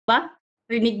ba?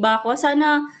 Rinig ba ako?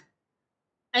 Sana,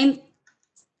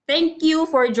 thank you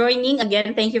for joining.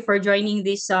 Again, thank you for joining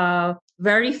this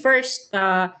very first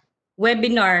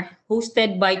webinar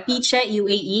hosted by PIChE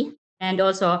UAE. And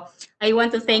also, I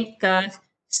want to thank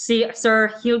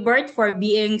Sir Hilbert for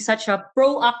being such a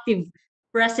proactive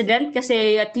president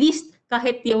kasi at least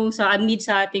kahit yung sa amid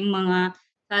sa ating mga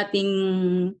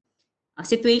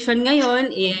situation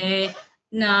ngayon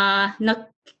na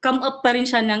come up pa rin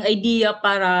siya ng idea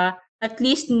para at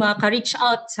least maka-reach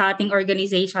out sa ating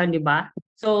organization, di ba?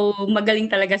 So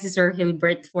magaling talaga si Sir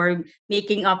Hilbert for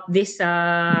making up this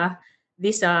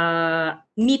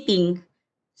meeting.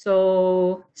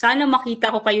 So sana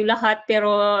makita ko kayo lahat,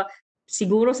 pero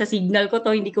siguro sa signal ko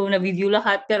to hindi ko na-view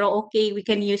lahat, pero okay, we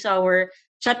can use our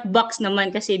chat box naman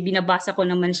kasi binabasa ko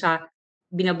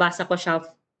siya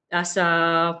as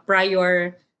a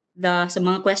prior sa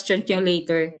mga questions nyo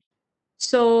later.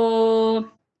 So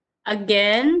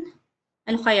again,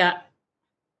 ano kaya?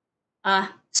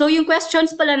 So yung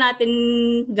questions pala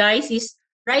natin, guys, is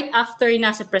right after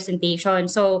nasa presentation.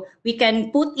 So we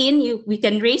can we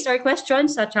can raise our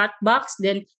questions sa chat box,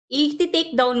 then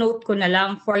i-take down note ko na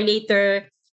lang for later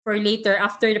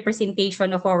after the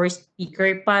presentation of our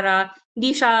speaker para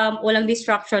hindi siya walang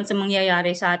distraction sa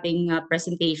mangyayari sa ating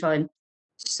presentation.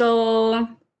 So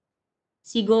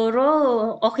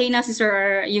siguro okay na si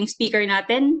Sir yung speaker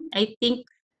natin. I think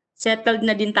settled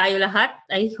na din tayo lahat.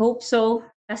 I hope so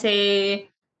kasi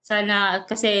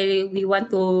we want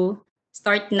to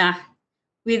start na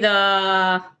with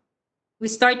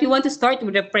we want to start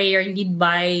with a prayer lead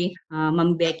by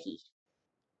Ma'am Becky.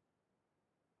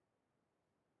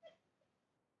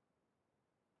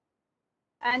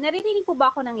 Naririnig po ba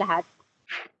ako ng lahat?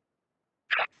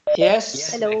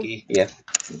 Yes. Hello. Becky. Yeah.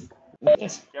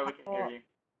 Yes. Yeah, we can hear you.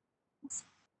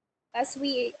 As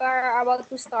we are about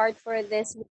to start for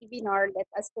this webinar, let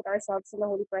us put ourselves in the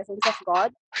holy presence of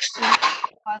God.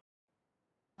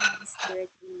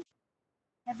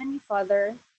 Heavenly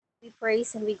Father, we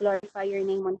praise and we glorify your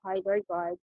name on high, Lord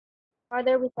God.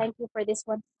 Father, we thank you for this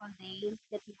wonderful day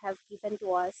that you have given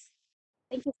to us.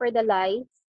 Thank you for the lives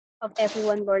of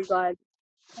everyone, Lord God.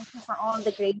 Thank you for all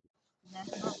the great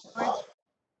Lord.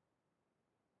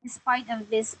 Despite of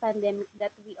this pandemic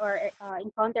that we are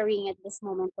encountering at this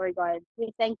moment, Lord God,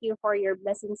 we thank you for your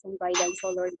blessings and guidance,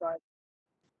 oh Lord God.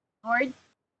 Lord,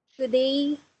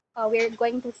 today we're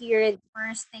going to hear the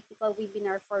first technical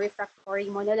webinar for Refractory,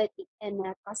 Monolithic, and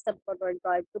Castables, Lord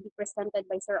God, to be presented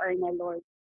by Sir Arnel, Lord.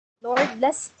 Lord,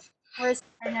 bless first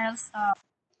Arnel's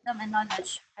wisdom and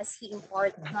knowledge as he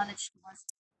imparts knowledge to us.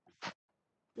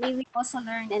 May we also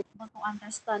learn and able to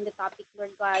understand the topic,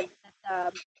 Lord God,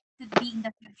 that could be in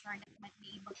the future that might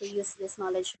be able to use this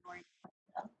knowledge, Lord.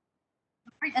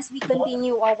 Lord, as we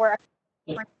continue our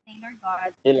for today, Lord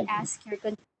God, we ask your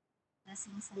continued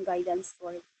blessings and guidance,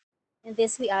 Lord. And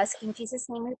this we ask in Jesus'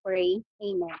 name we pray.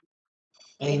 Amen.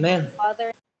 Amen.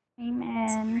 Father.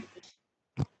 Amen.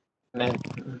 Amen.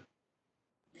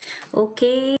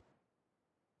 Okay.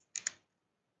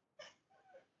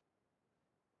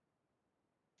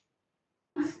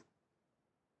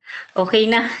 Okay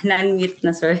na, na-unmute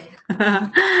na, sir.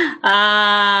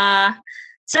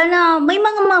 Sana may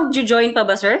mga mag-join pa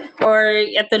ba, sir? Or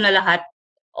ito na lahat?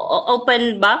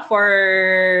 Open ba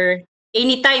for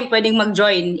anytime pwedeng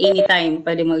mag-join? Anytime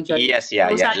pwedeng mag-join? Yes,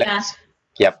 yeah, So, yeah.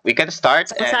 Yep, we can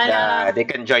start So, and they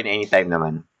can join anytime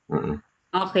naman.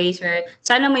 Okay, sir.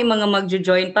 Sana may mga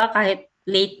mag-join pa kahit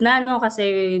late na, no?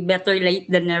 Kasi better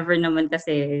late than never naman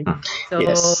kasi. So,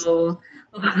 Yes.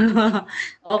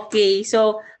 okay.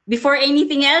 So, before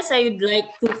anything else, I would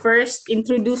like to first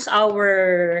introduce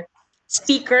our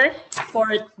speaker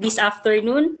for this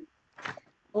afternoon.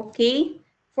 Okay.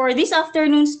 For this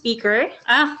afternoon speaker,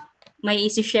 may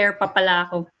isi-share pa pala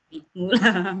ako. Wait mo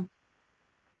lang.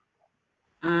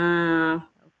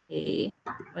 Okay.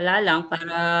 Wala lang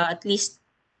para at least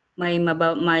may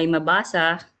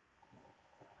mabasa.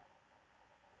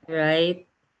 Right?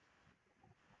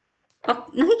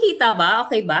 Nakikita ba?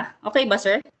 Okay ba? Okay ba,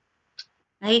 sir?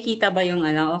 Nakikita ba yung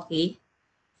ano? Okay.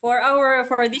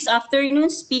 For this afternoon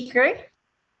speaker,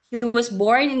 he was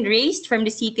born and raised from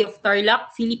the city of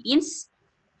Tarlac, Philippines.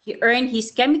 He earned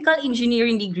his chemical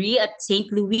engineering degree at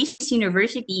St. Louis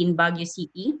University in Baguio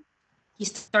City. He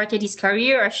started his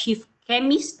career as chief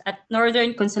chemist at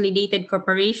Northern Consolidated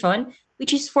Corporation,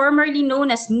 which is formerly known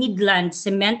as Midland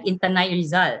Cement in Tanay,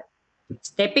 Rizal.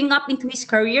 Stepping up into his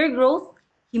career growth,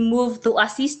 he moved to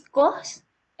Asistco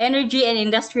Energy and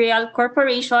Industrial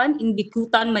Corporation in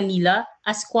Bicutan, Manila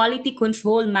as quality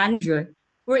control manager,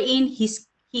 wherein he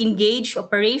engaged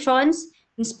operations,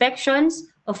 inspections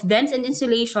of vents and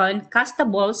insulation,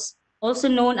 castables, also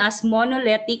known as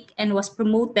Monolithic, and was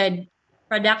promoted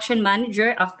production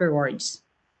manager afterwards.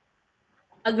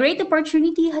 A great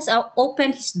opportunity has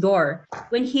opened his door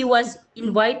when he was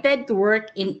invited to work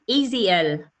in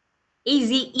AZEL,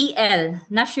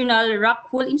 National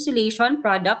Rock Wool Insulation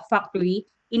Product Factory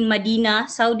in Medina,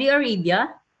 Saudi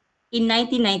Arabia in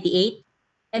 1998,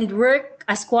 and worked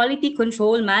as quality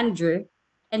control manager,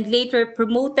 and later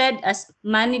promoted as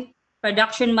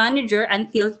production manager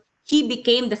until he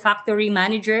became the factory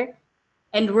manager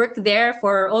and worked there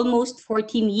for almost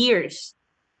 14 years.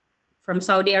 From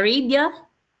Saudi Arabia,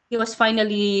 he has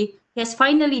finally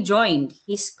joined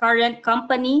his current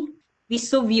company,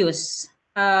 Vesuvius,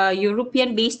 a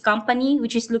European-based company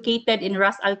which is located in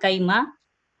Ras Al Khaimah,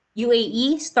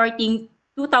 UAE, starting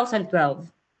 2012.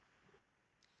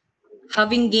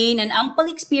 Having gained an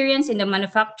ample experience in the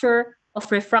manufacture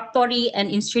of refractory and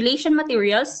installation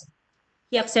materials,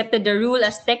 he accepted the role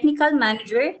as technical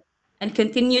manager and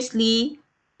continuously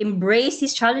embraced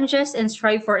his challenges and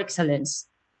strive for excellence.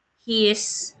 He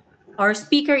is Our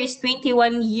speaker is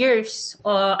 21 years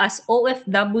as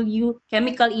OFW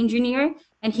chemical engineer,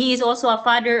 and he is also a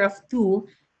father of two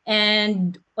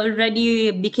and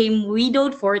already became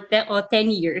widowed for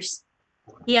 10 years.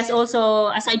 He has also,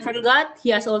 aside from that, he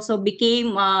has also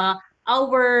became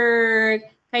our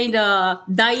kind of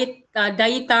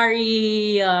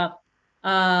dietary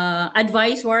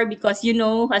advisor, because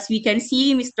as we can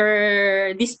see,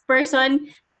 this person,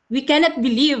 we cannot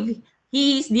believe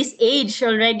he is this age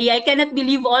already. I cannot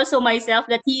believe also myself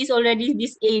that he is already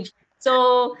this age.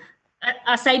 So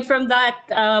aside from that,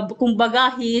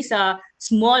 kumbaga, he is a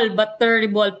small but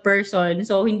terrible person.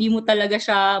 So hindi mo talaga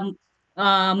siya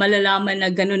malalaman na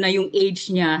gano'n na yung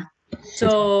age niya.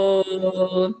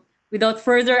 So without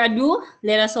further ado,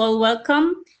 let us all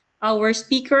welcome our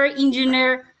speaker,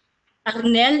 Engineer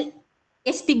Arnel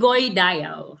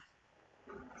Dayao.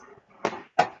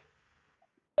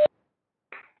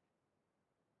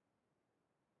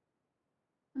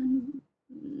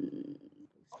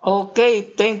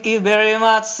 Okay, thank you very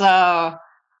much,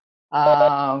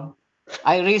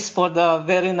 Iris, for the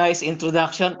very nice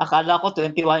introduction. Akala ko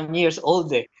 21 years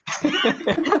old eh.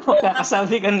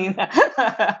 Magkakasabi kanina.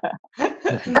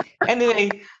 Anyway,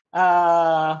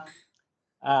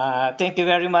 thank you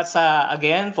very much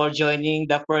again for joining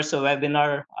the first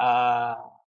webinar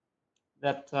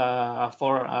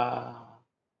for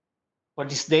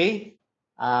this day.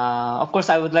 Of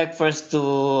course, I would like first to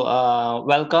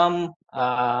welcome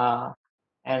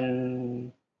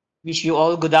and wish you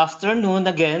all good afternoon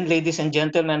again, ladies and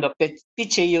gentlemen of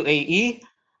PIChE UAE,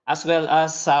 as well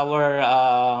as our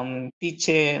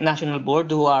PIChE National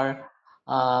Board who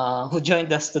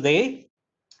joined us today.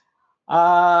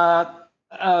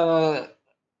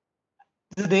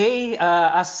 Today,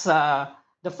 as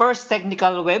the first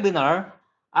technical webinar,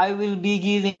 I will be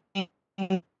giving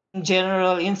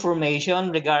general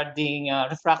information regarding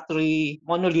refractory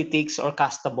monolithics or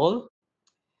castable.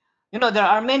 There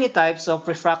are many types of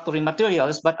refractory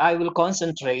materials, but I will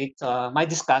concentrate my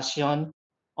discussion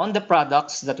on the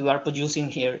products that we are producing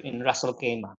here in Ras Al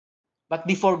Khaimah. But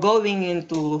before going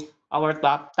into our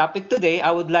topic today,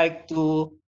 I would like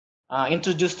to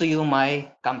introduce to you my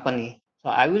company. So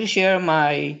I will share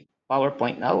my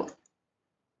PowerPoint now.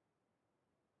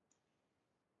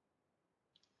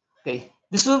 Okay,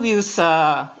 Vesuvius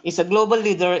is a global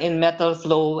leader in metal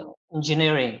flow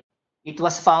engineering. It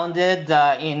was founded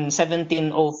in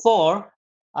 1704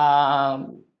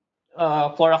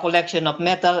 for a collection of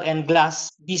metal and glass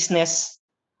businesses,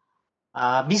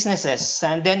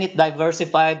 and then it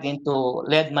diversified into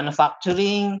lead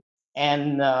manufacturing,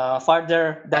 and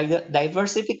further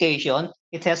diversification,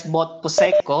 it has bought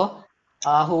POSECO,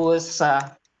 who is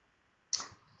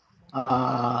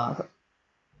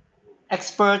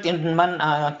expert in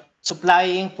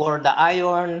supplying for the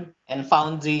iron and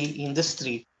foundry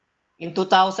industry. In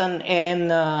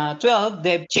 2012,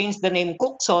 they've changed the name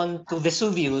Cookson to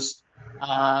Vesuvius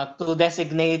to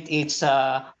designate its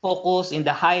focus in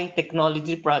the high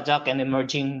technology project and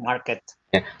emerging market.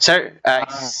 Yeah. Sir,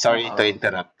 sorry to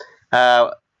interrupt.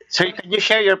 Sir, can you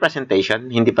share your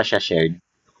presentation? Hindi pa siya shared.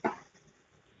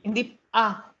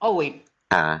 Oh wait.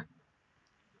 Ah.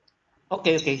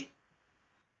 Okay.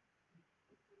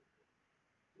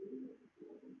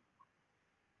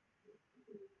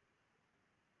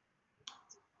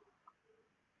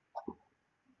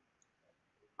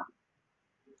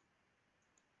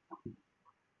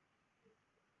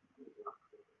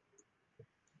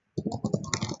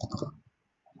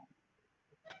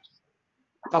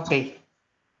 Okay.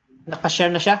 Naka-share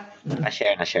na siya?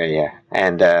 Na-share, yeah.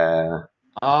 And,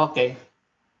 Okay.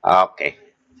 okay.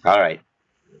 All right.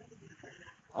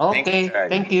 Thank you, Okay, sir.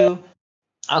 thank you.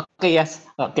 Okay, yes.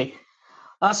 Okay.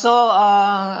 As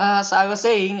I was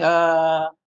saying,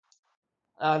 let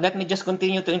me just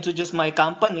continue to introduce my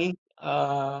company.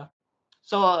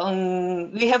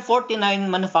 We have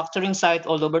 49 manufacturing sites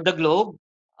all over the globe.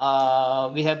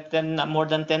 We have more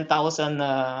than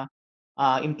 10,000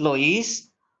 employees.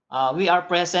 We are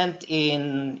present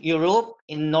in Europe,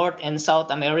 in North and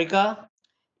South America,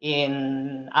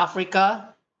 in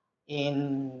Africa,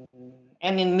 in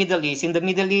and in Middle East. In the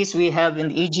Middle East, we have in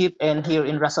Egypt and here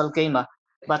in Ras Al Khaimah.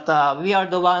 But we are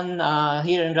the one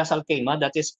here in Ras Al Khaimah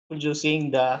that is producing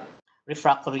the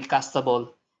refractory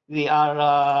castable. We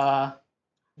are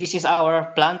this is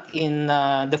our plant in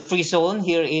the free zone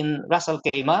here in Ras Al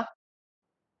Khaimah,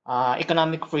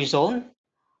 economic free zone.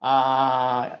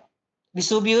 Uh,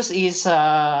 Vesuvius is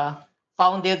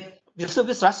founded.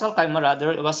 Vesuvius Ras Al Khaimah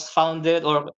rather was founded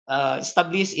or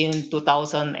established in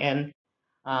 2011,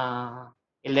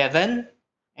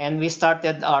 and we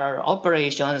started our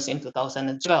operations in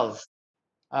 2012.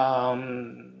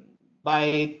 Um,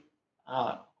 by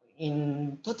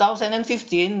in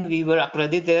 2015, we were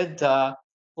accredited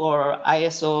for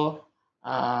ISO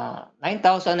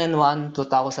 9001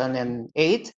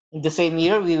 2008. In the same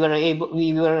year, we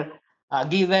were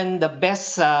given the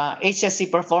best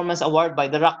HSC performance award by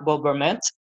the RAC government.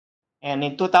 And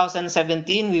in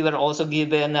 2017, we were also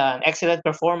given an excellent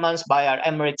performance by our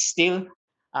Emirates Steel,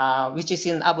 which is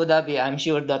in Abu Dhabi. I'm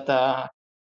sure that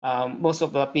most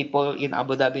of the people in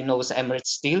Abu Dhabi knows Emirates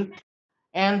Steel.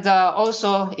 And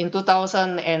also in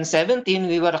 2017,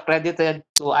 we were accredited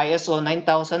to ISO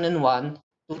 9001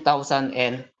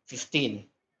 2015.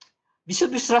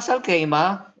 Mitsubishi Ras Al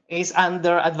Khaimah is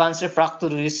under Advanced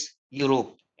Refractories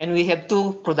Europe, and we have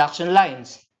two production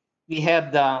lines. We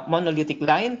have the monolithic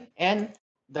line and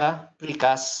the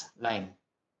precast line.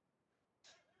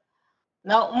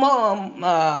 Now,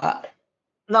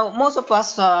 most of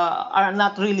us are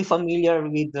not really familiar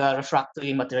with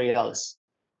refractory materials.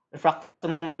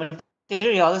 Refractory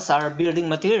materials are building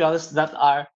materials that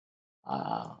are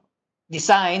uh,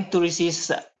 designed to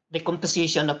resist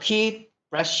decomposition of heat,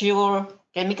 pressure,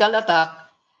 chemical attack,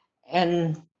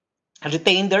 and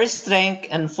retain their strength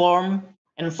and form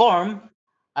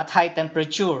at high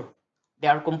temperature. They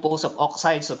are composed of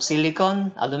oxides of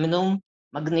silicon, aluminum,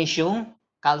 magnesium,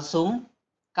 calcium,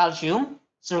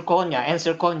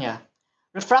 zirconia.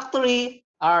 Refractory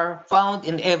are found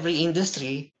in every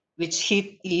industry which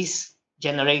heat is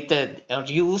generated or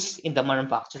used in the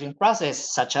manufacturing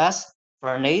process, such as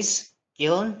furnace,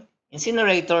 kiln,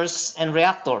 incinerators, and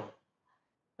reactor.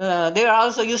 They are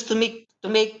also used to make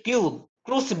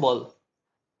crucible,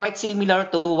 quite similar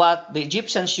to what the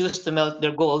Egyptians used to melt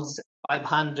their golds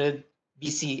 500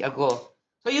 BC ago.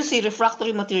 So you see,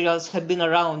 refractory materials have been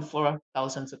around for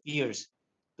thousands of years.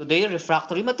 Today,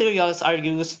 refractory materials are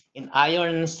used in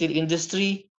iron and steel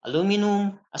industry,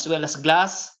 aluminum, as well as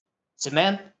glass,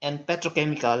 cement, and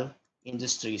petrochemical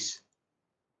industries.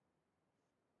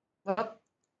 But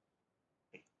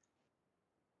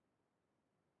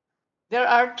there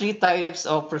are three types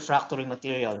of refractory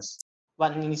materials.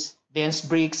 One is dense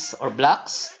bricks or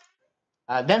blocks.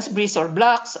 Dense bricks or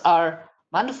blocks are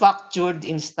manufactured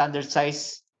in standard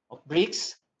size of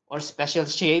bricks or special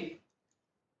shape,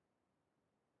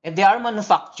 and they are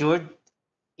manufactured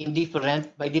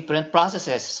by different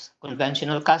processes: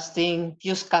 conventional casting,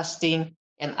 fuse casting,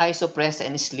 and isopress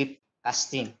and slip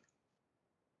casting.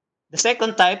 The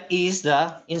second type is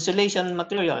the insulation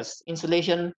materials.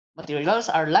 Insulation materials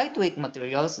are lightweight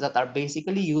materials that are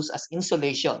basically used as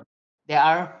insulation. They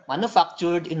are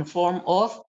manufactured in form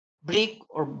of brick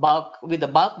or bulk with a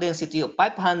bulk density of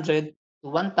 500 to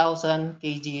 1000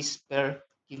 kgs per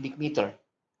cubic meter.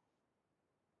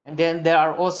 And then there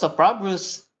are also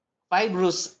fibrous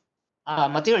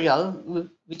material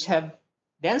which have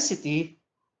density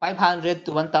 500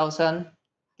 to 1000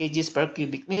 kgs per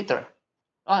cubic meter.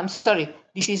 Oh, I'm sorry.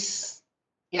 This is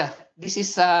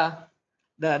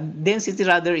the density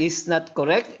rather is not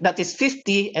correct. That is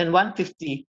 50 and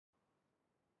 150.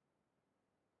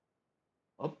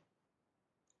 Oh,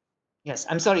 yes,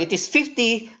 I'm sorry. It is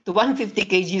 50 to 150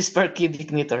 kgs per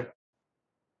cubic meter.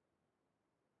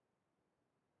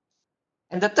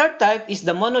 And the third type is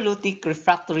the monolithic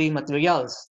refractory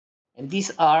materials. And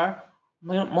these are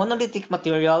monolithic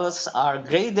materials are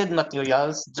graded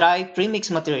materials, dry premix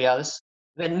materials.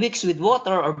 When mixed with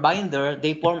water or binder,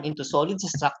 they form into solid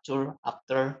structure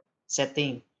after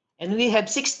setting. And we have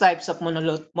 6 types of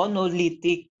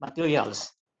monolithic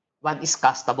materials. One is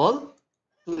castable,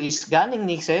 two is gunning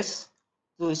mixes,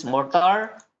 two is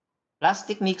mortar,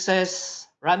 plastic mixes,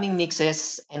 ramming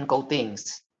mixes, and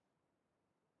coatings.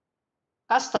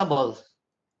 Castable.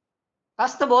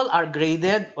 Castable are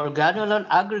graded or granular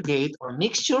aggregate or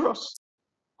mixtures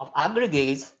of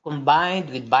aggregates combined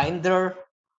with binder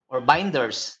or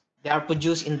binders. They are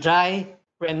produced in dry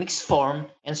premix form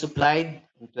and supplied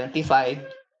in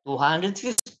 25,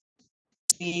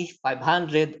 250,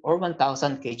 500, or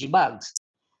 1000 kg bags.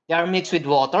 They are mixed with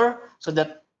water so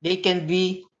that they can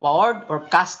be poured or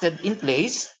casted in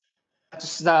place.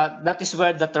 That is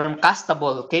where the term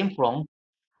castable came from.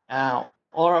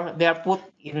 Or they are put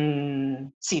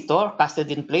in situ,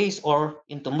 casted in place, or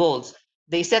into molds.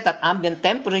 They set at ambient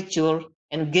temperature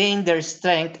and gain their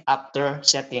strength after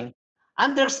setting.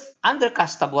 Under, under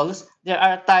castables, there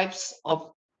are types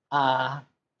of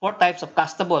four types of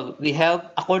castable. We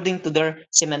have, according to their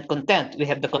cement content, we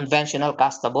have the conventional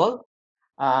castable,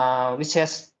 which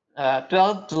has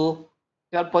 12 to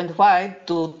 12.5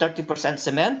 to 30%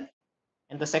 cement.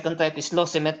 And the second type is low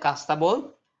cement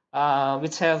castable,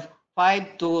 which have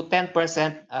 5 to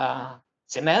 10%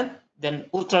 cement, then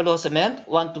ultra low cement,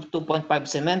 1 to 2.5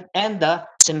 cement, and the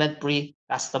cement pre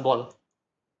castable.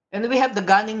 And we have the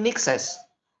gunning mixes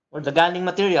or the gunning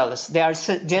materials. They are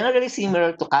generally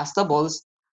similar to castables,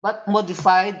 but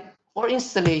modified for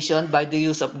installation by the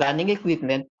use of gunning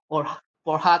equipment or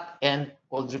for hot and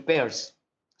cold repairs.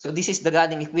 So this is the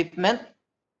gunning equipment.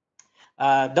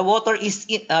 The water is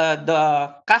the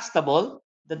castable.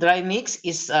 The dry mix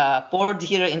is poured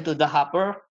here into the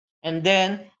hopper, and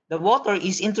then the water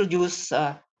is introduced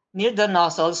near the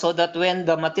nozzle so that when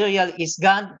the material is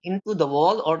gone into the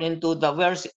wall or into the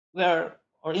where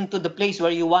or into the place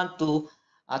where you want to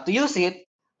use it,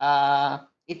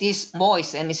 it is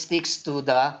moist and it sticks to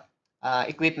the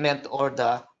equipment or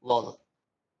the wall.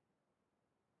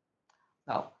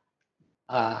 Now,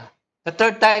 uh, the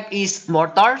third type is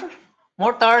mortar.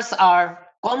 Mortars are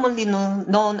commonly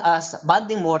known as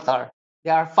bonding mortar. They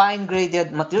are fine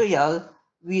graded material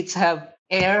which have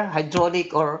air,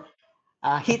 hydraulic, or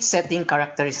heat setting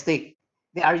characteristic.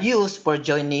 They are used for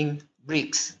joining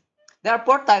bricks. There are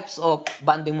four types of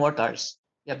bonding mortars.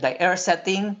 You have the air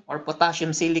setting or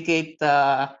potassium silicate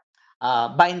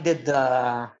binded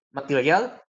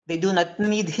material. They do not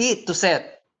need heat to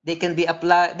set. They can be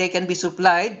applied. They can be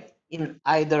supplied in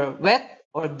either wet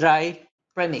or dry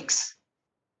premix.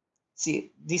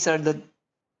 See, this is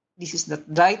the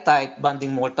dry type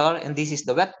bonding mortar, and this is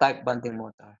the wet type bonding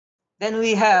mortar. Then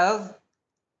we have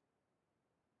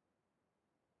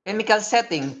chemical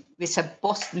setting, which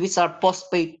are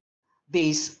phosphate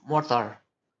based mortar.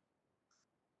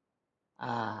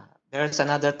 There's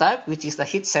another type, which is the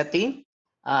heat setting.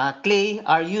 Clay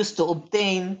are used to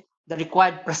obtain the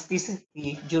required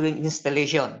plasticity during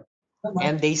installation,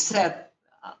 and they set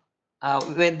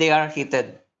when they are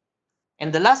heated.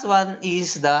 And the last one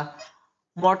is the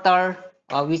mortar,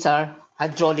 which are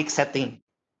hydraulic setting.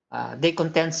 They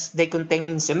contain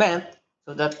cement,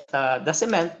 so that the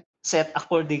cement set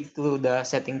according to the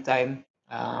setting time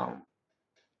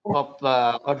of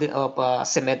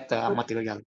cement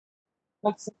material.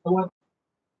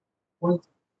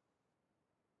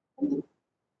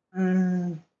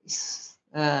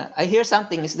 I hear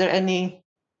something. Is there any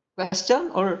question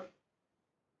or?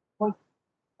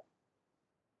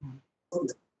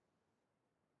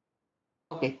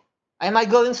 Okay. Am I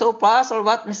going so fast or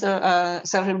what, Mr.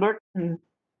 Sir Hilbert?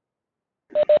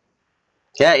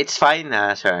 Yeah, it's fine,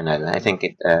 Sir Arnel. I think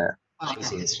Okay.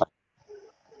 it's fine.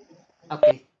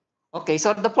 Okay. Okay.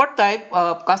 So the fourth type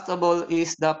of castable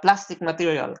is the plastic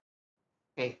material.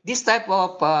 Okay. This type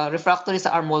of refractories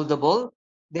are moldable.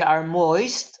 They are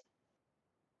moist.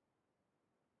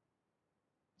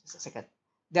 Just a second.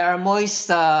 They are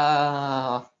moist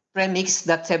premix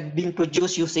that have been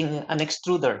produced using an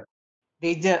extruder.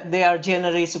 They are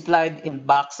generally supplied in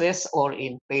boxes or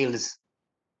in pails.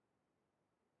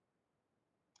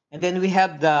 And then we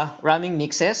have the ramming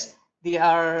mixes. They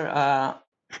are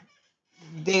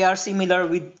similar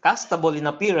with castable in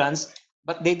appearance,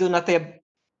 but they do not have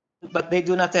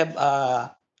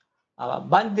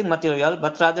bonding material,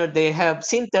 but rather they have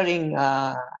sintering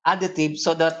additive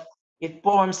so that it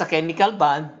forms a chemical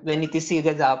bond when it is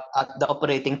heated up at the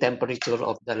operating temperature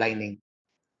of the lining.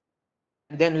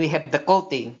 And then we have the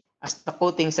coating. As the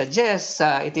coating suggests,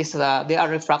 they are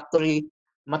refractory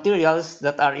materials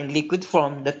that are in liquid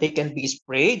form that they can be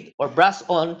sprayed or brushed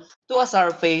on to a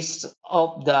surface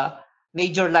of the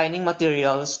major lining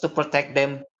materials to protect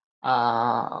them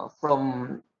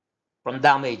from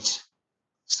damage.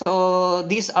 So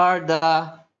these are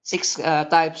the six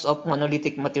types of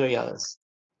monolithic materials.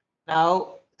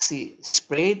 Now, see,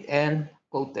 sprayed and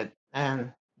coated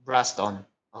and brushed on.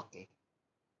 Okay.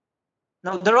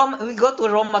 Now, we go to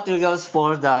raw materials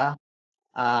for the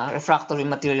refractory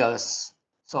materials.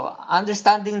 So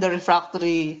understanding the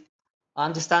refractory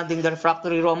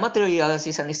raw materials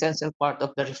is an essential part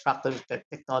of the refractory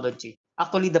technology.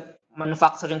 Actually, the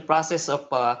manufacturing process of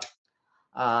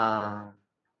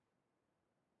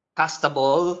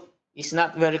castable is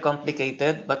not very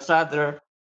complicated, but rather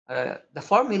the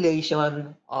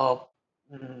formulation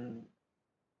mm,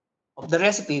 of the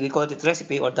recipe, we call it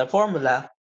recipe or the formula,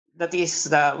 that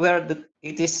is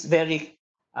it is very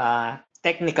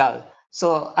technical.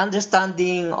 So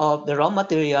understanding of the raw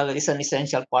material is an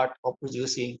essential part of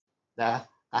producing the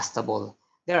castable.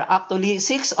 There are actually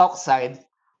 6 oxides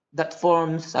that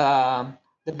forms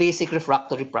the basic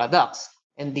refractory products,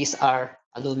 and these are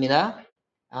alumina,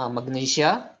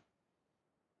 magnesia,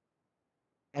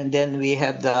 and then we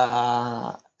have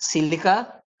the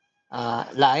silica,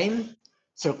 lime,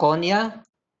 zirconia,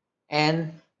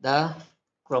 and the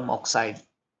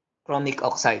chromic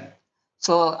oxide.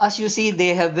 So as you see,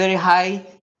 they have very high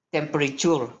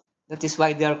temperature. That is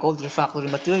why they are called refractory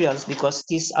materials, because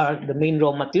these are the main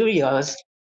raw materials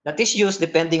that is used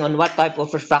depending on what type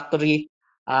of refractory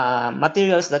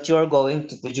materials that you are going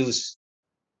to produce.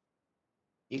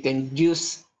 You can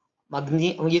use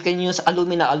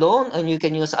alumina alone, and you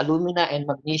can use alumina and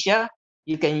magnesia.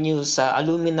 You can use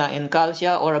alumina and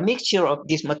calcia, or a mixture of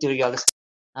these materials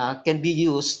can be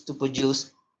used to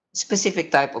produce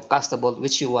specific type of castable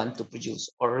which you want to produce,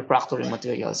 or refractory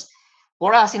materials.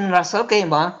 For us in Russell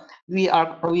Kema, we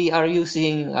are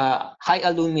using high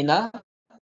alumina,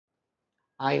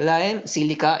 high lime,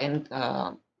 silica, and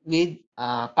with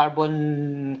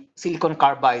silicon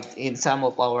carbide in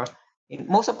in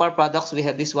most of our products. We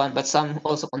have this one, but some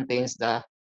also contains the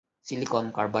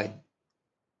silicon carbide.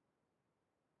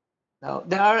 Now,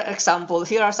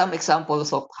 here are some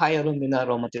examples of high alumina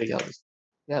raw materials.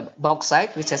 We have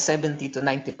bauxite, which has 70 to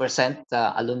 90%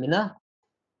 alumina.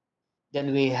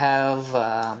 Then we have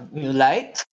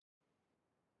mullite,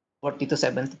 40 to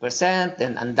 70%,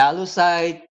 and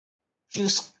andalusite,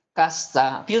 fused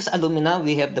alumina.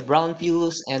 We have the brown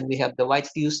fused, and we have the white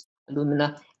fused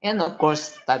alumina, and of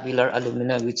course tabular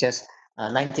alumina, which has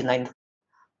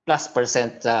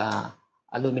 99+%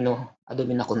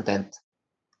 alumina content.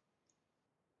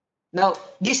 Now,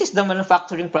 this is the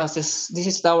manufacturing process. This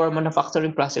is our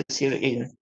manufacturing process here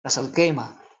in Ras Al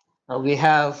Khaimah. We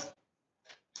have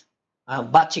a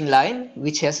batching line,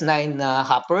 which has 9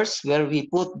 hoppers, where we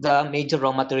put the major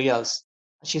raw materials.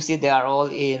 As you see, they are all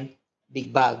in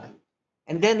big bag.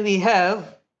 And then we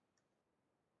have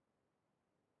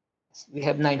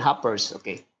 9 hoppers,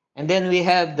 okay. And then we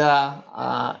have the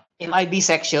MIB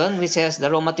section, which has the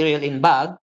raw material in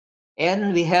bag.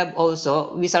 And we have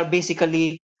also, which are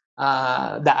basically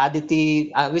the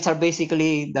additive, which are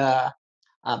basically the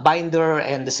binder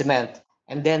and the cement.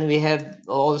 And then we have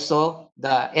also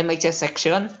the MHS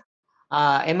section.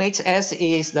 MHS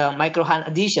is the micro hand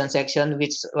addition section,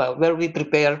 which where we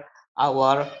prepare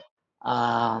our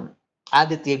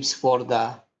additives for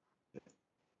the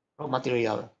raw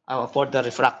material, for the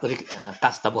refractory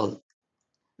castable.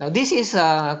 Now this is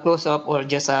a close-up, or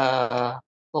just a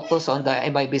focus on the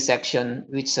MIB section,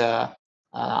 which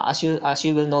as you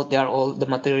will note, the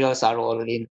materials are all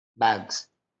in bags.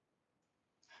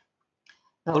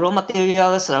 Now raw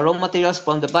materials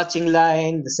from the batching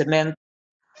line, the cement,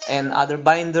 and other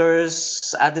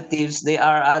binders, additives, they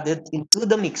are added into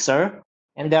the mixer,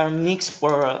 and they are mixed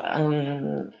for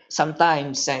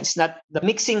sometimes. It's not, the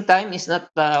mixing time is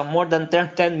not more than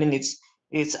 10 minutes.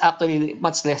 It's actually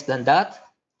much less than that.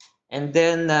 And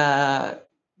then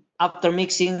after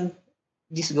mixing,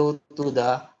 this go to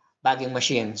the bagging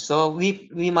machine. So we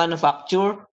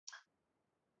manufacture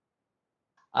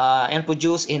and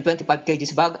produce in 25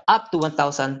 kgs bag up to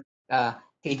 1000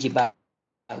 kg bag.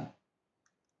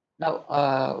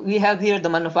 Now we have here the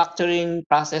manufacturing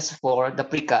process for the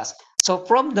precast. So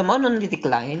from the monolithic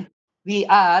line, we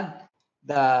add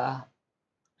the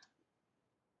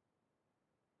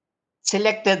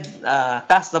selected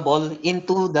castable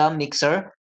into the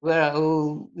mixer, where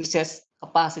which has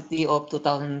capacity of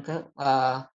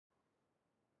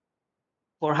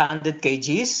 2,400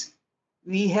 kgs.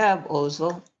 We have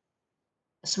also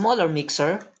a smaller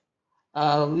mixer,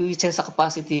 which has a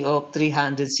capacity of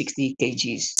 360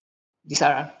 kgs. These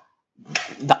are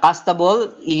the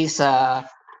castable is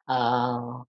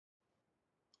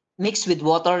mixed with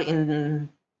water in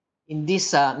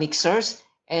these mixers,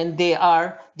 and they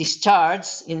are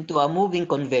discharged into a movable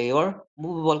conveyor,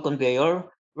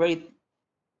 where it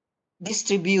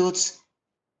distributes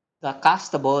the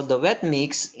castable, the wet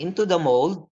mix, into the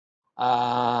mold,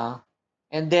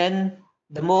 and then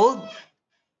the mold,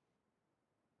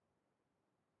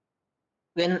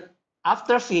 when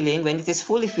after filling, when it is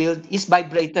fully filled, is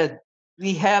vibrated.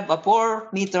 we have a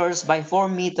 4 meters by 4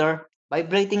 meter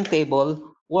vibrating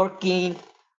table working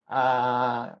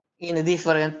in a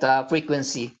different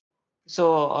frequency.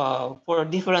 So for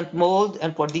different mold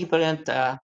and for different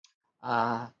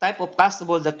type of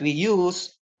castable that we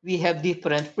use, we have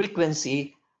different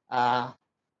frequency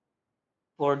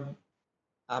for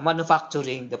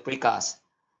manufacturing the precast.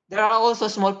 There are also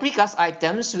small precast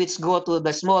items which go to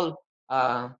the small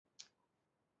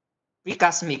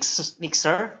precast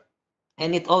mixer,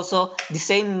 and it also the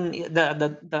same.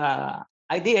 The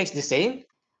idea is the same.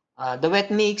 The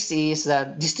wet mix is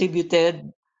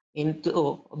distributed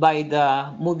into by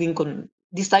the moving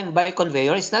this time by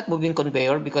conveyor. It's not moving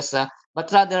conveyor because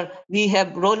but rather we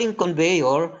have rolling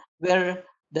conveyor where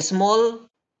the small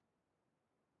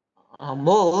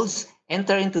molds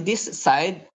enter into this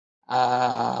side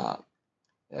uh,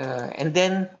 and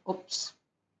then oops,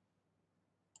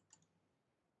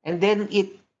 and then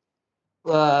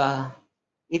uh,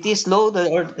 it is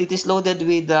loaded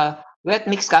with the wet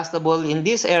mix castable in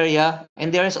this area,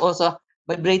 and there is also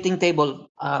vibrating table.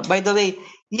 By the way,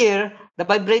 here the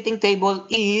vibrating table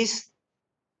is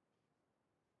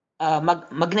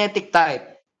magnetic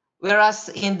type, whereas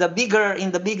in the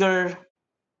bigger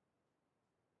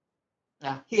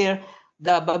here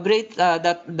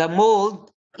the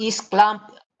mold is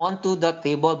clamped onto the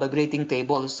table, vibrating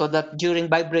table, so that during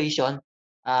vibration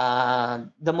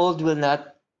the mold will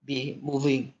not be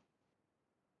moving.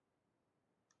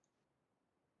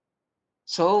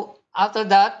 So after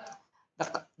that,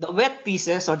 the wet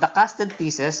pieces or the casted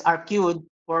pieces are cured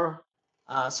for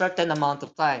a certain amount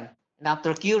of time. And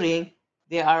after curing,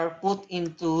 they are put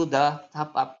into the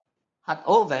hot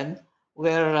oven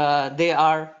where they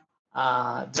are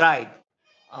dried.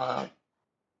 Uh,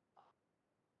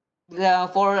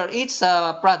 for each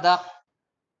product,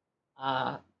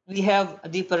 we have a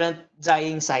different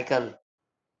drying cycle.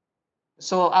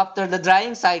 So after the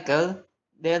drying cycle,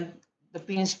 then the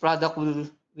finished product will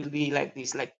be like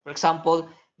this. Like for example,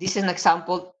 this is an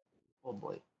example. Oh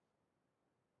boy,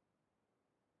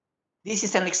 this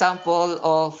is an example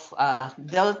of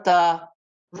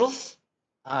roof,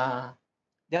 uh,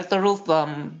 delta roof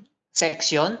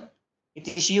section. It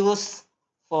is used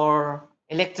for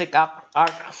electric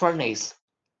arc furnace,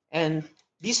 and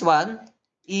this one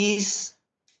is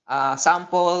a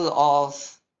sample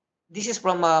of. This is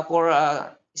from for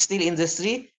steel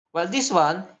industry, while this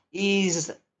one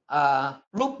is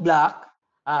roof block.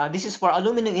 This is for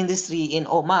aluminum industry in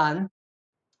Oman,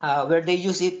 where they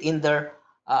use it in their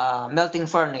melting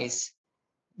furnace.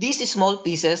 These small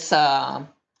pieces are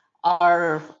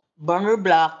burner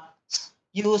blocks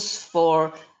used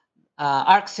for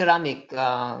arc ceramic.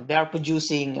 They are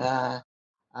producing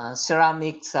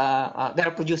ceramics. They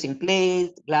are producing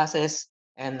plate, glasses,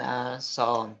 and so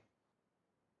on.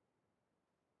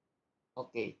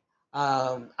 Okay.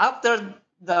 After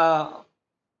the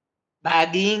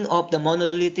bagging of the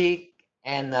monolithic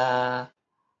and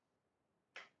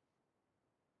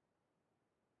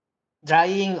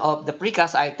drying of the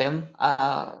precast item,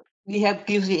 we have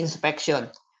QC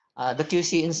inspection. The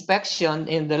QC inspection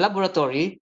in the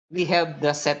laboratory, we have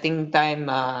the setting time.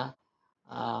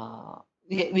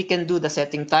 We can do the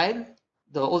setting time,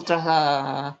 the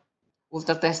ultra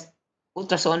test,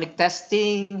 ultrasonic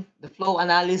testing, the flow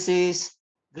analysis,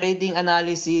 grading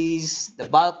analysis, the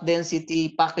bulk density,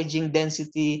 packaging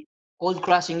density, cold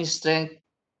crushing strength,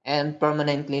 and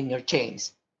permanent linear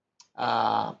chains.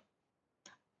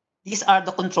 These are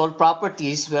the control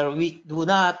properties where we do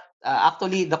not,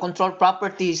 actually the control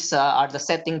properties are the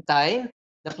setting time,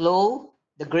 the flow,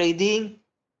 the grading,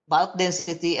 bulk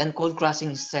density, and cold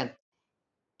crushing strength.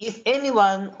 If any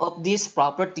one of these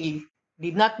property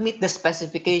did not meet the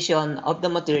specification of the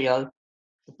material,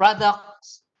 the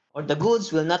products or the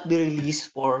goods will not be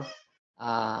released for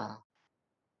uh,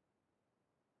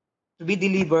 to be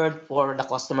delivered for the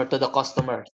customer to the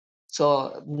customer.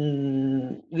 So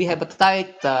we have a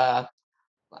tight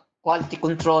quality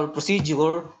control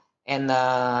procedure and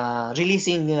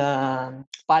releasing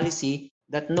policy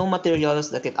that no materials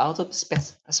that is out of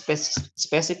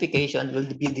specification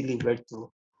will be delivered to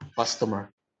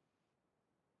customer.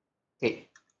 Okay.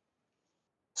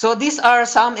 So these are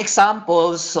some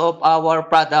examples of our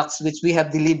products which we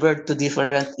have delivered to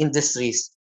different industries.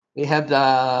 We have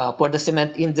for the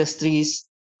cement industries,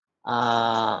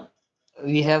 uh,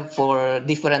 we have for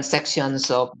different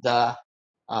sections of the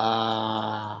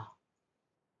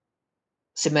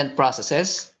cement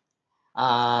processes.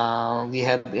 We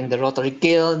have in the rotary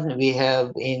kiln, we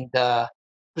have in the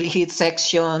preheat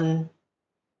section,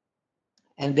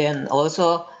 and then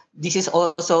also this is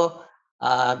also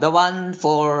the one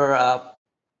for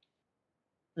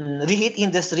reheat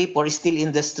industry for steel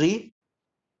industry.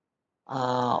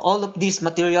 All of these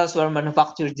materials were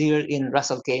manufactured here in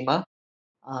Ras Al Khaimah.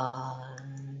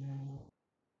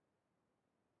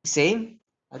 Same.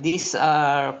 These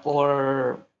are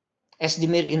for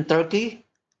Esdemir in Turkey.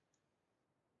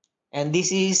 And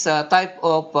this is a type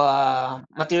of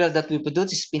material that we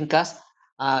produce, spin cast.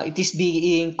 It is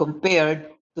being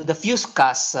compared to the fuse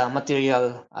cast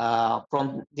material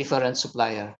from different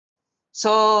supplier.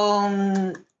 So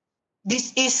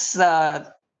this is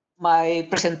my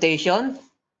presentation.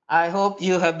 I hope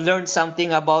you have learned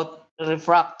something about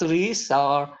refractories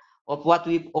or of what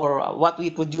we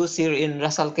produce here in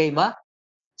Ras Al Khaimah.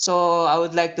 So I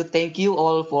would like to thank you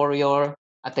all for your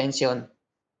attention.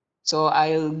 So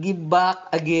I'll give back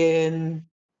again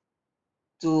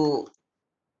to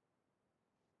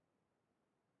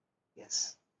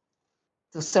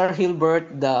Sir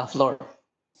Hilbert the floor.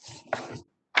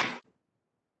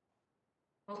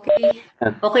 Okay.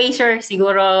 Okay, sir.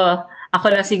 Siguro, ako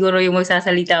na siguro yung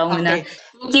magsasalita muna. Okay.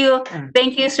 Thank you.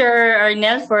 Thank you, Sir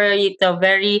Arnel, for it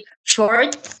very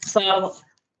short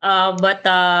but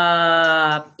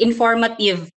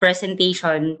informative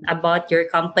presentation about your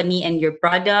company and your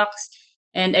products.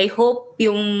 And I hope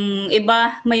yung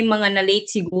iba may mga na-late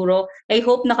siguro. I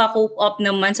hope naka-cope up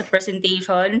naman sa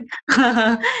presentation.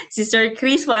 Si Sir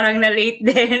Chris parang na-late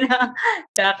din.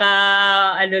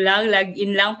 Log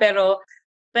in lang pero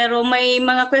may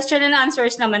mga question and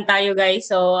answers naman tayo,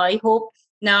 guys. So I hope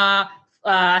na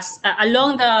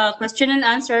along the question and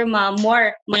answer,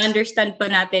 more ma-understand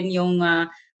pa natin yung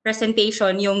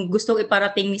presentation, yung gustong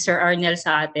iparating ni Sir Arnel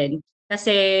sa atin.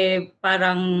 Kasi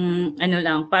parang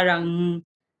parang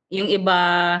yung iba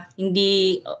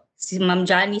hindi si Ma'am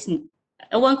Janice,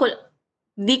 ewan ko,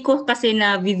 di ko kasi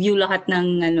na review lahat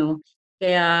ng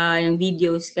kaya yung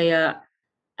videos, kaya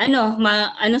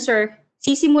sir,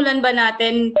 sisimulan ba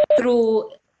natin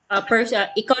through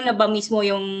ikaw na ba mismo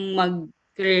yung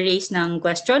mag-raise ng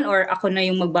question or ako na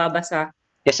yung magbabasa?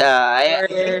 Yes, I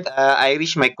think I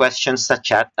reached my questions sa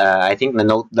chat. I think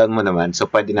na-note down mo naman. So,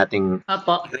 pwede nating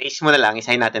raise mo na lang.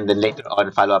 Isahin natin then later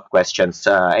on follow-up questions.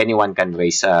 Anyone can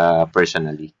raise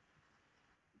personally.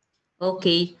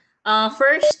 Okay.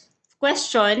 First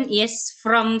question is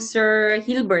from Sir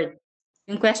Hilbert.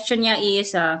 Yung question niya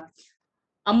is,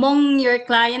 among your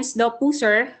clients daw po,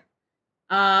 sir,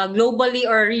 globally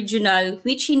or regional,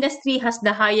 which industry has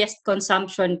the highest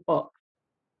consumption po?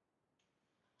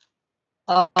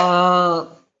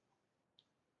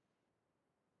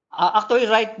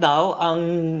 Actually, right now,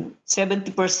 ang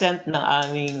 70% ng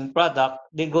aming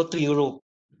product, they go to Europe.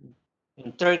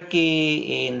 In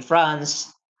Turkey, in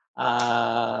France,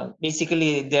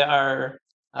 basically they are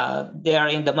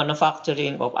in the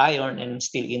manufacturing of iron and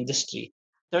steel industry.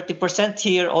 30%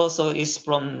 here also is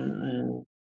from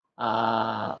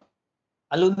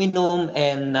aluminum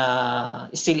and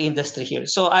steel industry here.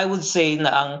 So I would say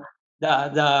na ang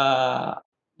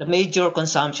the major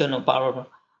consumption of our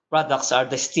products are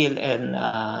the steel and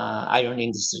iron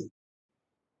industry.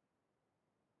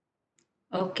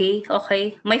 Okay.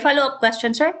 May follow-up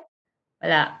question, sir?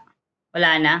 Wala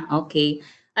na? Okay.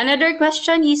 Another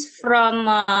question is from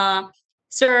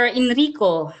Sir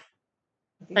Enrico.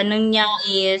 Tanong niya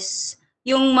is,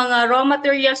 yung mga raw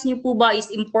materials niyo po ba is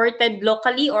imported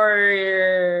locally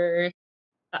or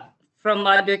from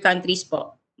other countries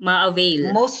po? Ma-avail?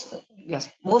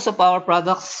 Most of our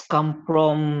products come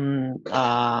from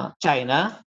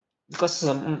China because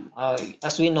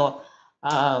as we know,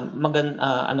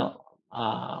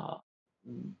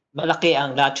 malaki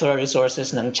ang natural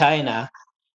resources ng China,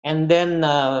 and then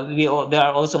there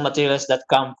are also materials that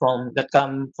come from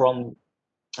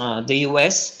the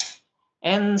US,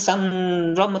 and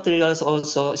some raw materials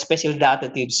also, especially the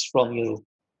additives from Europe.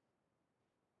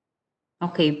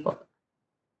 Okay po.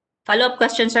 Follow-up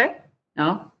question, sir?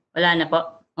 No? Wala na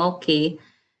po. Okay.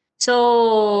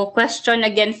 So, question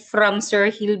again from Sir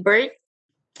Hilbert.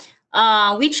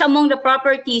 Which among the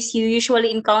properties you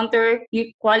usually encounter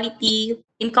quality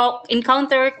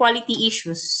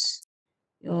issues?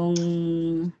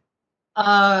 Yung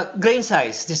grain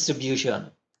size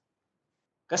distribution.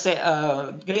 Kasi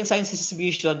grain size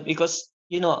distribution, because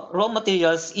raw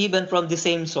materials, even from the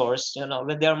same source,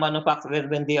 when they are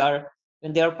manufactured, when they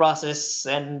are processed,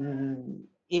 and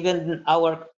even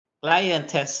our client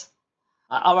has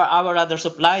our other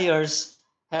suppliers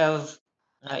have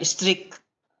strict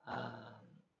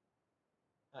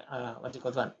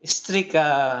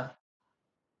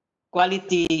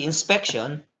quality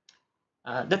inspection.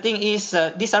 The thing is,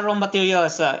 these are raw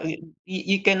materials.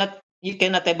 You cannot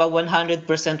have a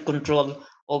 100% control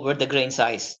over the grain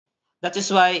size. That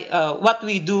is why what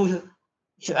we do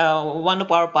one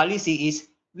of our policy is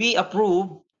we approve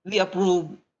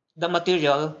the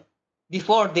material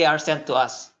before they are sent to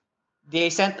us. They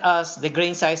sent us the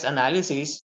grain size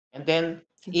analysis, and then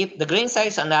if the grain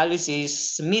size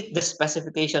analysis meet the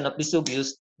specification of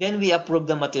Vesuvius, then we approve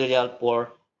the material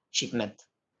for shipment.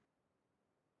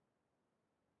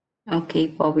 Okay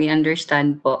po, we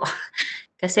understand po.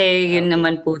 Kasi yun Okay.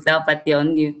 naman po dapat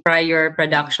yun, yung prior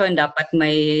production, dapat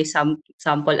may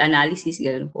sample analysis,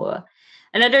 ganun po.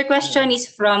 Another question is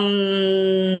from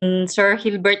Sir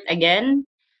Hilbert again.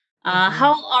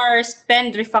 How are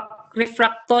spent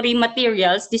refractory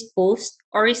materials disposed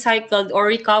or recycled or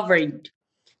recovered?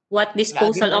 What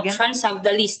disposal Again? options have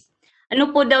the list?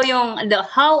 Ano po daw yung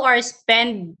how are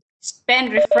spent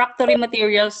refractory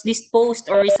materials disposed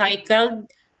or recycled,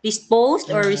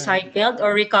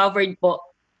 or recovered po?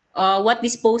 What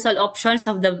disposal options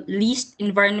have the least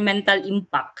environmental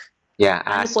impact? Yeah,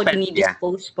 Ano po spent,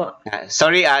 dinidispose po?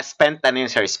 sorry, spent, ano yun,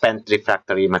 sir? Spent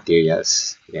refractory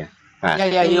materials. Yeah.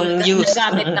 Yung used.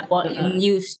 Nagamit na po, yung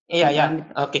used. Yeah.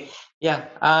 Okay. Yeah.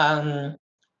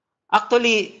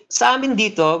 Actually, sa amin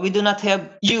dito, we do not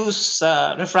have use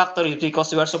refractory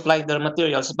because we are supplying the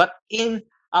materials. But in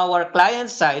our client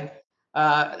side,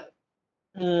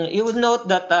 you would note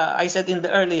that I said in the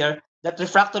earlier that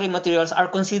refractory materials are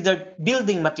considered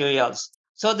building materials.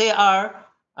 So they are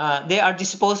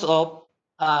disposed of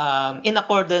in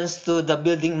accordance to the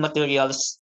building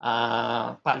materials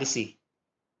policy.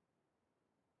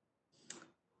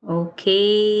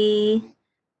 Okay.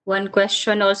 One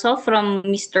question also from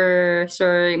Mr.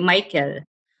 Sir Michael.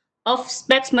 Of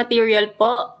specs material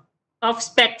po, of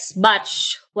specs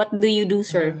batch, what do you do,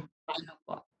 sir? Paano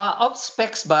po? Of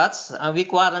specs batch, we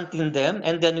quarantine them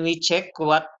and then we check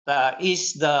what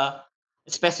is the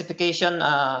specification.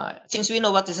 Since we know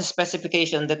what is a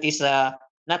specification that is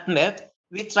not met,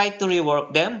 we try to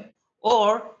rework them,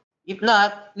 or if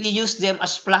not, we use them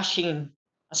as splashing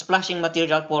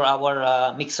material for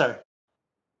our mixer.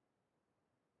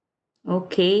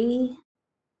 Okay.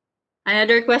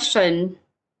 Another question.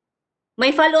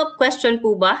 May follow-up question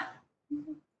po ba?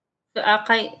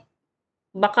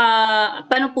 Baka,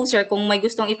 paano po sir, kung may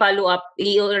gustong i-follow up,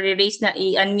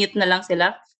 i-unmute na lang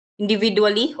sila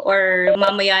individually or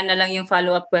mamaya na lang yung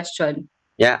follow-up question?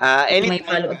 Yeah,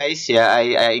 anytime guys,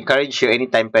 I encourage you,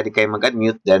 anytime pwede kayo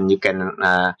mag-unmute, then you can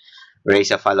raise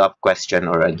a follow-up question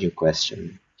or a new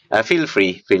question. Feel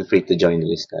free to join the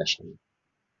discussion.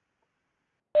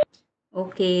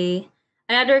 Okay.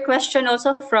 Another question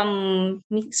also from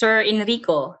Sir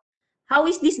Enrico. How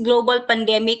is this global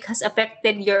pandemic has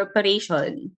affected your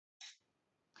operation?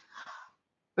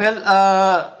 Well,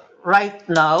 right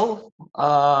now,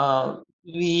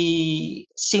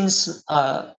 since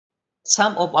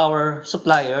some of our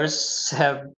suppliers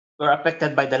were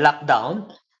affected by the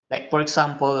lockdown. Like for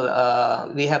example,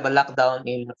 we have a lockdown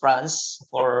in France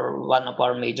for one of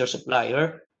our major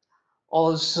supplier.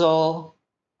 Also,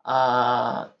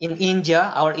 in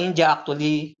India, our India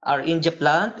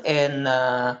plant and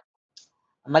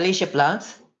Malaysia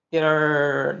plant, they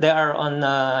are on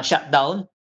shutdown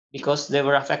because they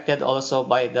were affected also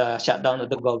by the shutdown of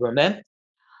the government.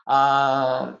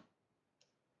 As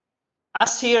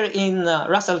here in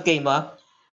Ras Al Khaimah,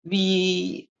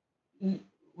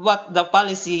 what the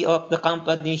policy of the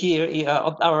company here,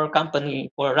 of our company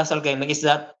for Ras Al Khaimah is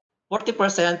that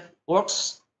 40%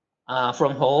 works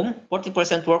from home,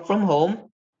 40% work from home.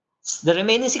 The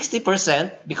remaining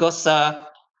 60%, because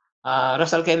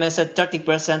Ras Al Khaimah said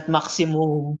 30%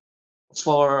 maximum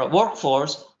for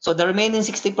workforce, so the remaining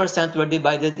 60% were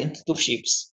divided into two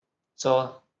shifts.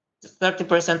 So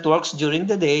 30% works during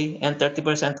the day and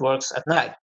 30% works at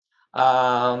night.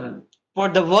 For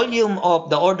the volume of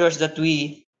the orders that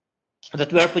we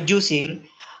are producing,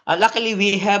 luckily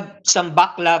we have some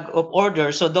backlog of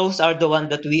orders, so those are the ones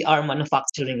that we are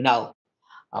manufacturing now.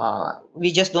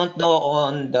 We just don't know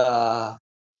on the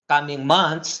coming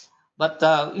months, but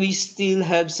we still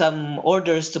have some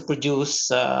orders to produce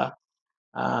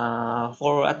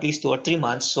for at least 2 or 3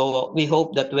 months. So we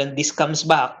hope that when this comes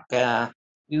back,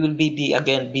 we will be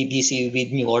busy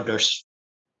with new orders.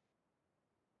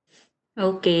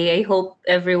 Okay, I hope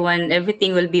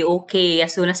everything will be okay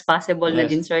as soon as possible na Yes.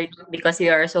 din, sir, because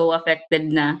we are so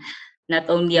affected na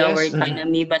not only Yes. our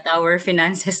economy but our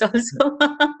finances also.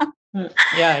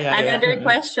 Yeah. Another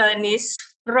question is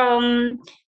from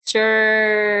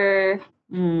Sir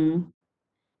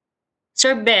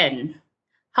Sir Ben.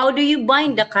 How do you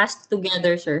bind the cast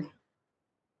together, sir?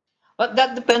 But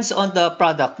that depends on the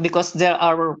product, because there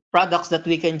are products that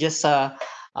we can just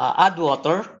add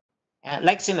water,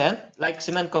 like cement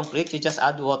concrete. You just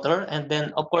add water, and then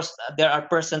of course there are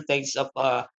percentage of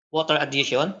water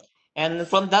addition, and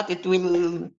from that it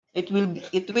will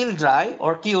dry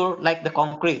or cure like the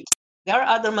concrete. There are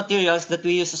other materials that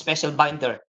we use a special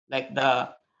binder, like the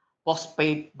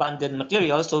phosphate bonded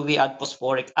material. So we add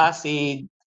phosphoric acid,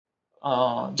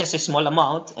 just a small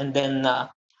amount, and then uh,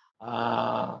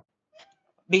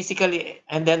 basically,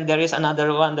 and then there is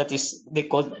another one that is they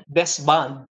call best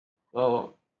bond.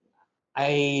 So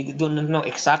I do not know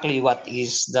exactly what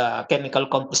is the chemical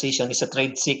composition. It's a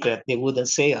trade secret. They wouldn't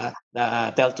say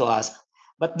tell to us.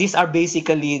 But these are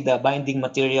basically the binding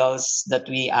materials that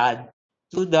we add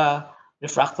to the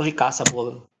refractory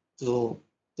castable to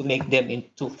make them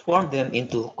into form them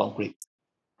into concrete.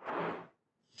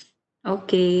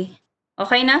 Okay.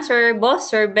 Okay na, Sir Boss,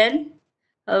 Sir Ben?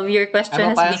 Your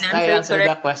question has been I answered, answered correct?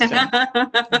 that question.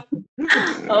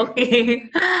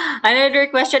 Okay. Another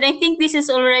question. I think this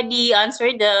is already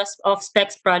answered, the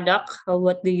off-specs product.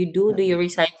 What do you do? Do you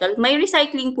recycle? May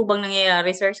recycling po bang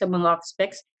nangyayari, sir, sa mga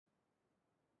off-specs?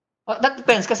 That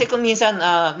depends kasi kung minsan,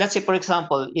 let's say for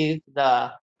example, if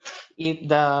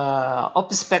the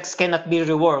office specs cannot be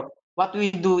reworked, what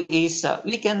we do is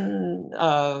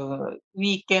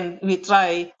we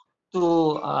try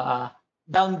to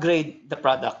downgrade the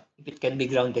product if it can be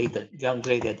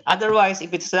downgraded. Otherwise,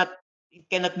 if it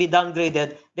cannot be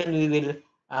downgraded, then we will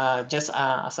just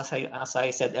as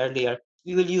I said earlier,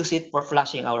 we will use it for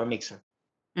flashing our mixer.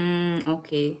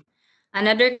 Okay.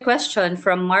 Another question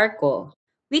from Marco.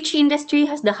 Which industry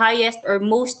has the highest or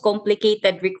most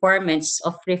complicated requirements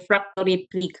of refractory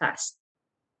precast?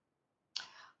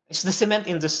 It's the cement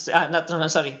industry. Not no,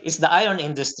 sorry. It's the iron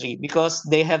industry because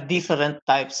they have different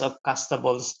types of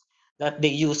castables that they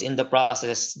use in the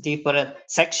process. Different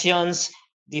sections,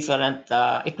 different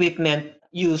equipment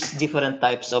use different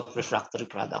types of refractory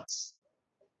products.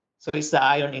 So it's the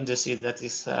iron industry that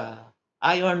is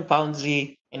iron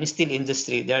foundry and steel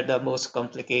industry. They're the most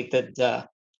complicated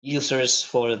users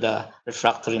for the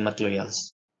refractory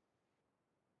materials.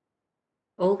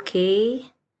 Okay.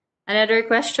 Another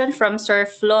question from Sir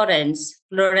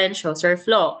Florencio. Sir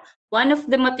Flo, one of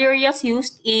the materials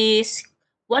used is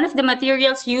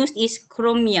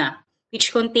chromia,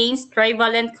 which contains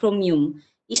trivalent chromium.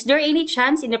 Is there any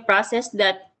chance in the process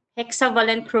that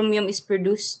hexavalent chromium is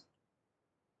produced?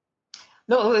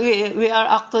 No, we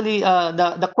are actually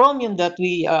the chromium that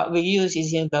we use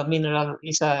is in the mineral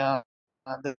is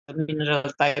the mineral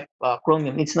type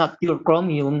chromium. It's not pure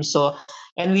chromium, so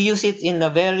and we use it in a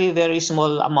very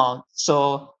small amount.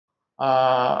 So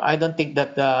I don't think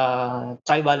that the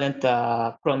trivalent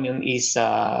chromium is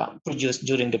produced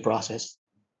during the process.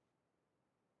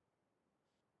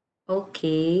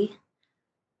 Okay.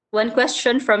 One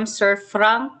question from Sir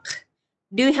Frank.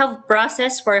 Do you have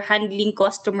process for handling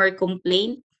customer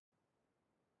complaint?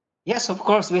 Yes, of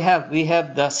course we have. We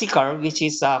have the CCAR, which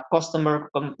is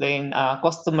customer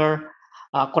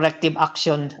corrective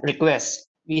action request.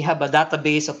 We have a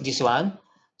database of this one,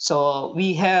 so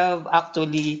we have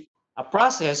actually a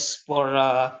process for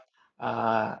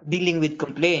dealing with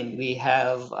complaint. We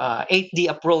have 8D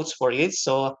approach for it,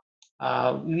 so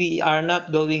we are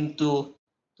not going to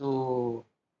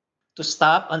to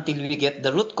stop until we get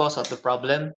the root cause of the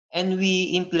problem and we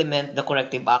implement the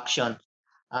corrective action,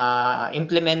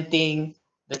 implementing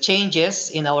the changes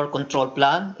in our control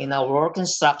plan, in our work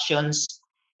instructions,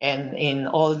 and in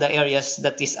all the areas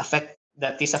that is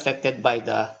affected by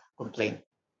the complaint.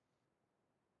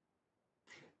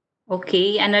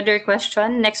 Okay, another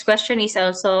question. Next question is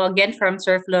also again from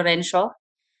Sir Florencio.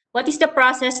 What is the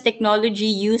process technology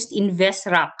used in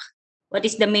VESRAC? What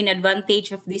is the main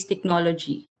advantage of this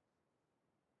technology?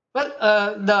 Well,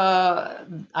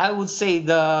 I would say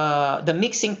the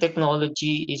mixing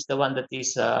technology is the one that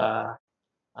is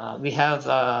we have.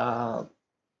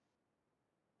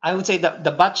 I would say that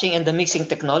the batching and the mixing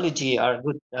technology are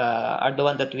good, are the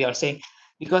one that we are saying,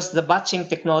 because the batching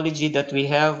technology that we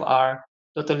have are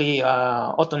totally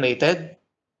automated.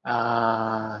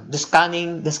 The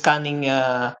scanning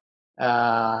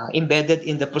embedded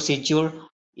in the procedure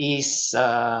is,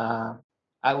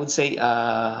 I would say,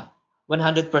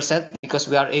 100% because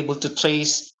we are able to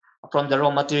trace from the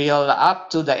raw material up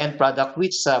to the end product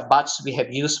which batch we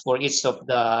have used for each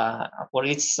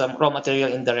raw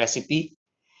material in the recipe.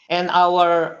 And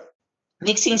our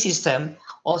mixing system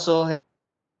also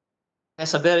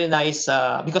has a very nice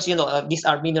because these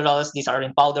are minerals, these are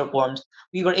in powder forms.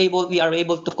 We are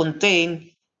able to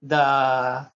contain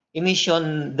the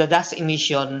dust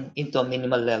emission into a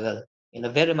minimal level, in a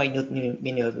very minute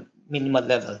minimal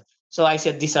level. So I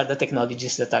said these are the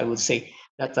technologies that I would say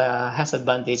that has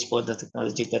advantage for the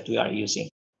technology that we are using.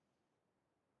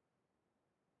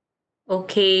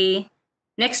 Okay.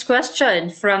 Next question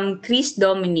from Chris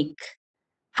Dominic.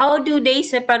 How do they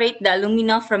separate the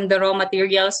alumina from the raw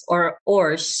materials or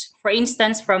ores, for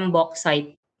instance, from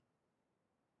bauxite?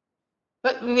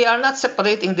 But we are not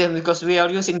separating them because we are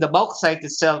using the bauxite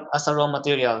itself as a raw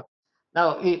material.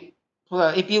 Now,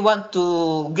 if you want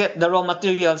to get the raw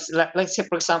materials, like say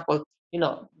for example,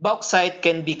 bauxite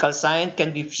can be calcined,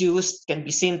 can be fused, can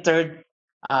be sintered,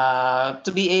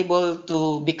 to be able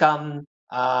to become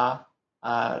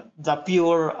the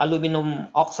pure aluminum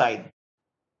oxide.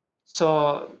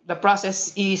 So the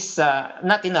process is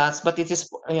not in us, but it is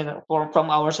from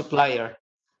our supplier.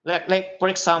 Like for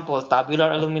example,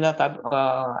 tabular alumina.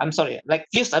 I'm sorry, like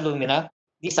fused alumina.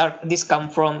 These come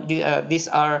from these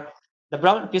are the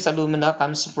brown fused alumina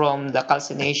comes from the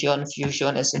calcination,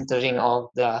 fusion, and sintering of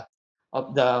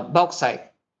the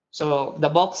bauxite. So the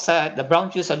bauxite, the brown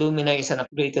fused alumina is an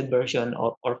upgraded version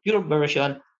or pure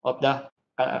version of the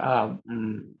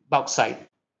bauxite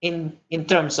in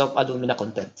terms of alumina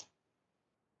content.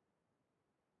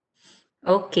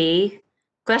 Okay.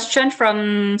 Question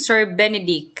from Sir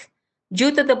Benedict. Due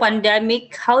to the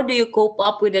pandemic, how do you cope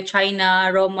up with the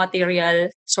China raw material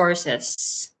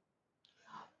sources?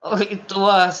 Oh, it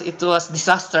was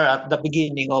disaster at the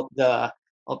beginning of the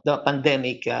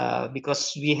pandemic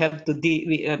because we have to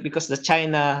because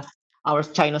our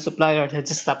China supplier had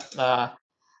to stop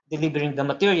delivering the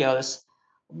materials.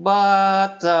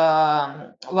 But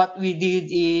what we did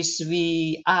is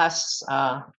we asked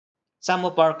some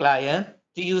of our clients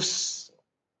to use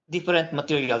different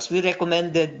materials. We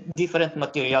recommended different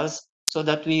materials so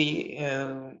that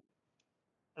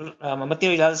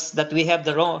materials that we have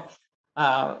the raw.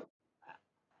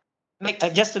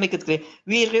 Just to make it clear,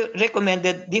 we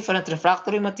recommended different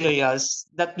refractory materials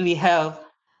that we have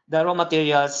the raw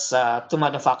materials to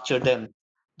manufacture them.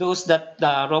 Those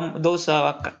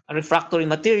refractory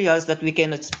materials that we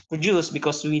cannot produce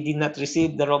because we did not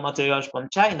receive the raw materials from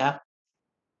China,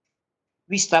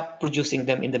 we stopped producing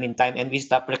them in the meantime, and we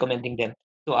stopped recommending them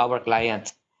to our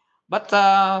clients. But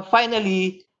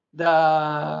finally,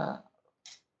 the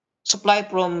supply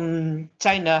from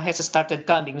China has started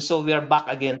coming, so we are back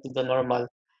again to the normal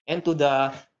and to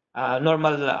the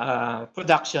normal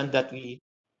production that we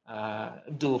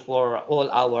do for all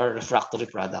our refractory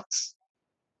products.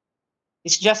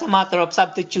 It's just a matter of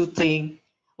substituting.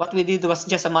 What we did was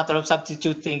just a matter of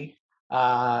substituting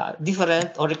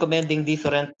different or recommending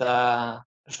different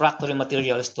refractory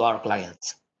materials to our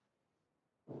clients.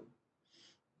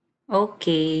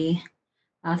 Okay.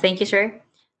 Thank you, sir.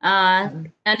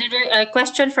 Another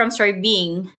question from Sir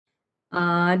Bing.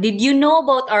 Did you know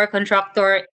about our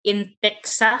contractor in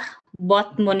Texas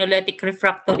bought monolithic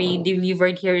refractory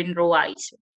delivered here in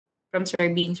Ruwais? From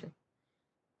Sir Bing, sir.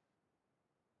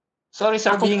 Sorry,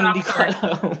 Sir Bing, hindi ko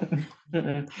Contractor.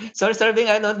 alam. Sorry, Sir Bing,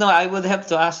 I don't know. I would have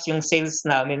to ask yung sales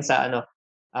namin sa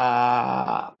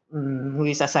who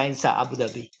is assigned sa Abu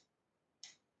Dhabi.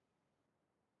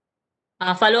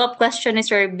 Follow-up question is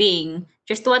Sir Bing.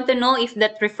 Just want to know if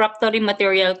that refractory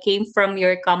material came from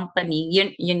your company.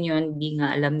 Yun, di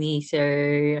nga alam ni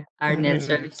Sir Arnel,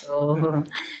 sir.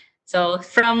 So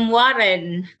from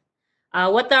Warren,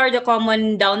 what are the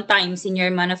common downtimes in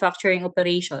your manufacturing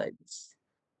operations?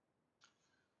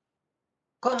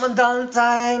 Common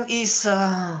downtime is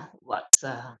what?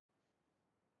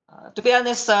 To be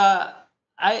honest,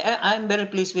 I'm very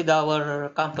pleased with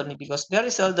our company because very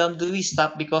seldom do we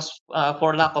stop because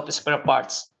for lack of spare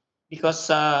parts. Because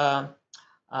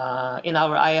in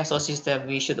our ISO system,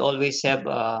 we should always have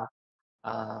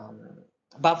um,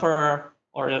 buffer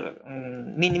or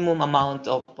minimum amount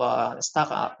of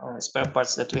stock spare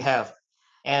parts that we have.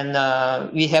 And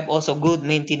we have also good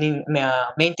maintenance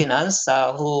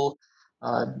who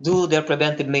do their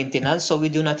preventive maintenance. So we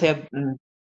do not have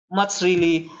much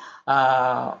really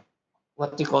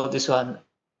what do you call this one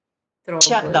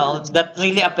shutdowns that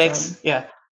really affects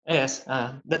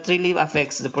that really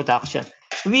affects the production.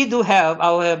 We do have,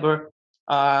 however,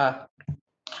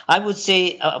 I would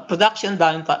say production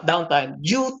downtime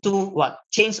due to what?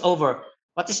 Changeover.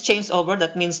 What is changeover?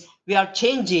 That means we are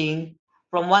changing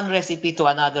from one recipe to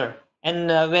another. And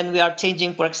when we are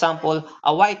changing, for example,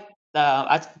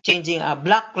 changing a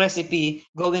black recipe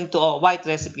going to a white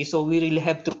recipe, so we really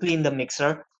have to clean the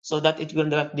mixer so that it will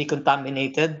not be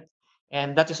contaminated.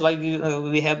 And that is why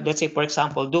we have, let's say, for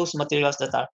example, those materials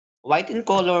that are white in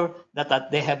color,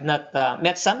 that they have not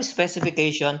met some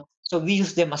specification, so we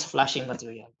use them as flashing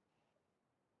material.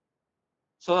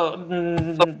 So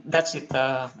that's it,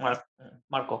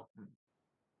 Marco.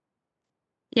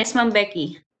 Yes, Ma'am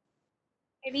Becky.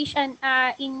 Irish, and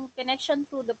in connection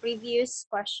to the previous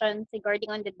questions regarding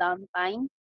on the downtime,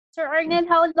 Sir Arnel,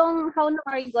 how long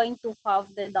are you going to have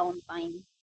the downtime?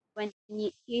 When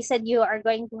you said you are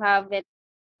going to have it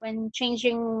when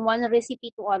changing one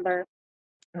recipe to other.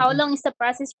 How long is the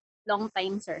process? Long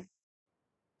time, sir.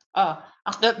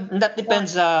 That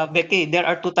depends, Becky. There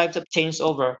are two types of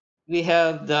changeover. We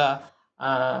have the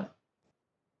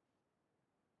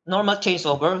normal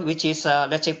changeover, which is,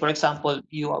 let's say, for example,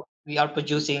 we are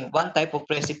producing one type of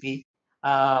recipe,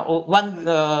 or one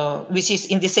which is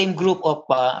in the same group of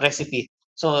recipe.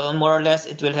 So more or less,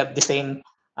 it will have the same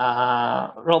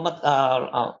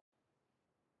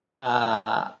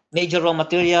major raw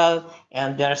material,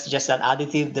 and there's just an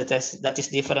additive that is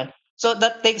different. So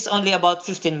that takes only about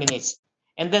 15 minutes.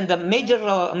 And then the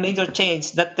major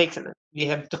change that takes, we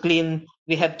have to clean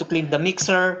the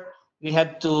mixer. We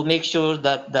have to make sure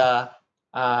that the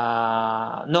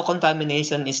no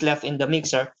contamination is left in the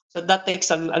mixer. So that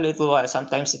takes a little while.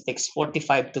 Sometimes it takes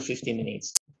 45 to 50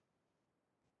 minutes.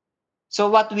 So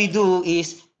what we do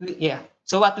is,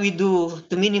 So what we do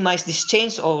to minimize this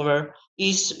changeover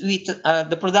is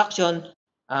the production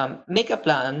make a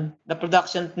plan. The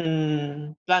production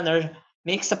planner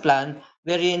makes a plan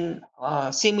wherein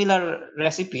similar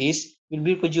recipes will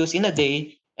be produced in a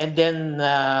day, and then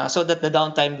so that the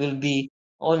downtime will be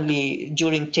only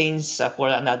during change for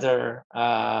another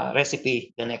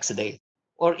recipe the next day,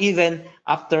 or even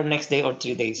after next day or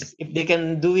 3 days. If they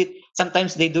can do it,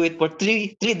 sometimes they do it for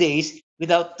three days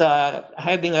without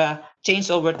having a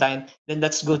change over time, then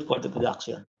that's good for the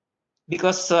production.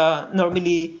 Because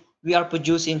normally we are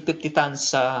producing 50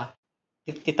 tons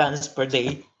per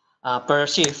day per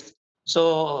shift.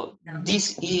 So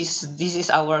this is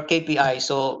our KPI.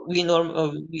 So we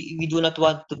do not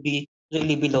want to be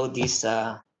really below this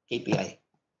KPI.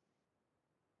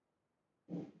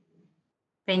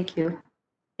 Thank you.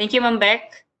 Thank you, Ma'am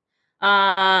Beck.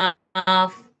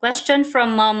 Question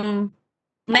from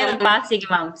meron pa? Sige,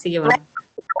 Ma'am. Sige, Ma'am.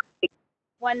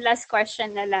 One last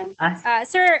question na lang. Ah,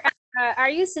 Sir, are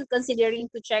you still considering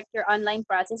to check your online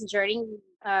process during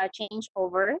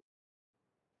changeover?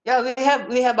 Yeah,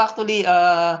 we have actually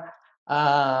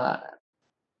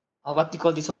what do you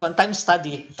call this one time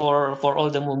study for all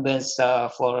the movements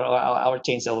for our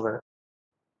changeover.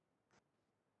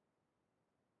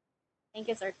 Thank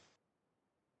you, sir.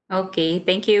 Okay,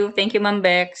 thank you. Thank you, Ma'am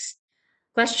Bex.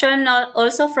 Question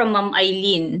also from Ma'am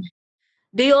Eileen.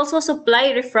 Do you also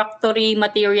supply refractory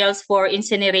materials for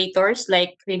incinerators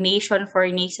like cremation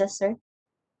furnaces, sir?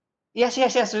 Yes.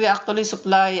 We actually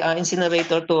supply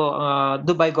incinerator to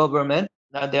Dubai government.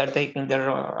 They are taking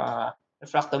their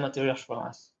refractory materials from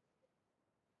us.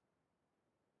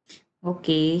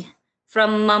 Okay.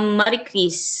 From Ma'am Marie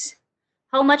Chris.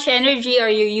 How much energy are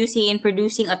you using in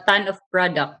producing a ton of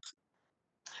product?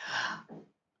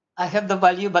 I have the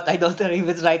value, but I don't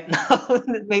remember it right now.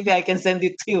 Maybe I can send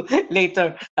it to you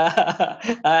later.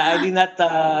 I did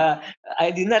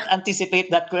not anticipate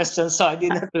that question, so I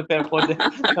did not prepare for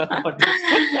for this.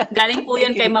 Galing po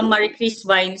yun kay Ma'am Marie Chris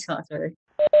Vines, sir.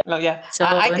 Oh, yeah. So,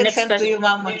 I can next send to question. you,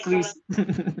 Ma'am Chris.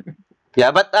 Yeah,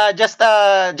 but just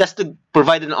to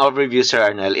provide an overview, Sir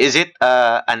Arnel, is it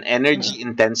an energy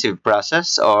intensive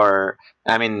process, or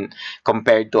I mean,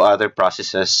 compared to other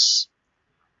processes?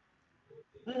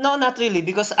 No, not really,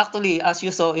 because actually, as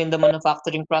you saw in the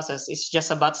manufacturing process, it is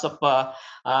just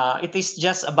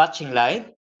a batching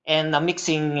line and a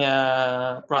mixing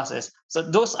process. So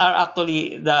those are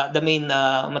actually the main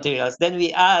materials. Then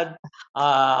we add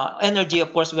energy,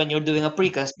 of course, when you're doing a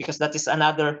precast, because that is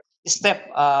another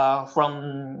step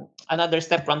from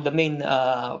the main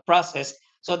process.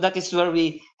 So that is where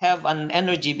we have an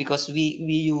energy, because we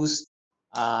use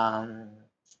um,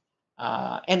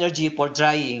 energy for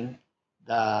drying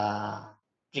the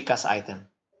precast item.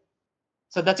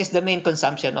 So that is the main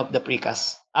consumption of the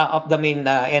precast, of the main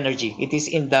energy. It is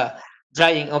in the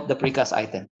drying of the precast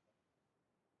item.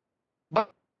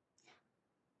 But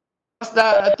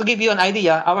to give you an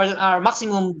idea, our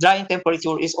maximum drying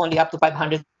temperature is only up to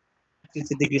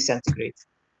 550 degrees centigrade.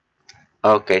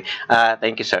 Okay.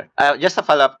 Thank you, sir. Just a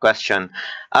follow-up question.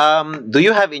 Do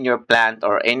you have in your plant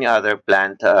or any other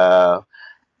plant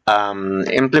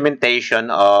implementation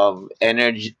of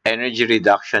energy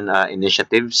reduction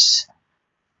initiatives,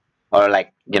 or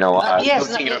like Yes,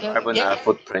 reducing your carbon yeah.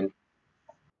 footprint?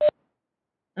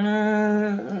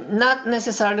 Not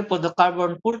necessarily for the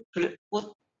carbon footprint,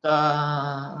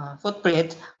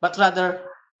 but rather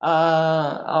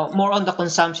more on the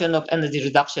consumption of energy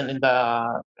reduction in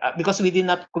the because we did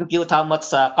not compute how much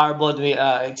carbon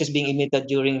it is being emitted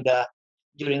during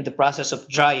the process of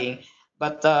drying.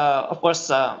 But of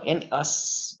course,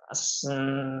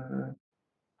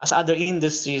 as other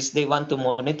industries, they want to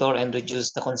monitor and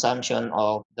reduce the consumption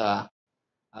of the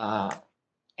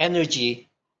energy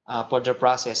for their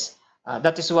process.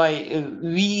 That is why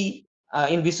we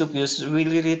in Vesuvius we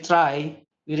really try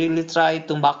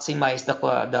to maximize the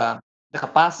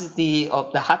capacity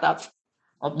of the hot up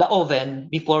of the oven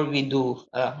before we do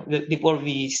before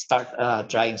we start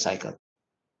drying cycle.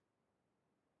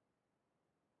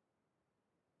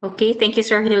 Okay, thank you,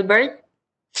 Sir Hilbert.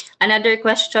 Another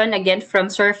question again from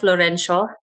Sir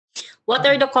Florencio. What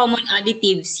are the common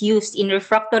additives used in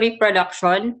refractory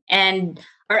production, and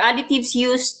are additives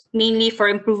used mainly for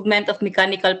improvement of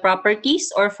mechanical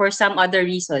properties or for some other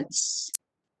reasons?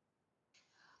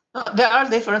 There are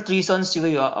different reasons why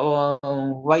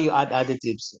you add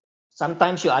additives.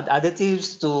 Sometimes you add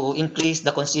additives to increase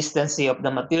the consistency of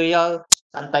the material.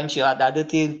 Sometimes you add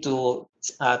additive to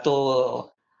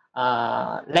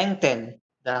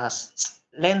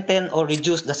lengthen or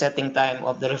reduce the setting time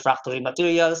of the refractory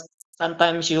materials.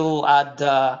 Sometimes you add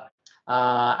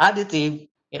additive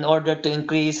in order to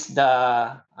increase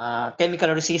the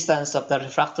chemical resistance of the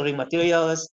refractory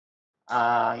materials.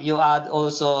 You add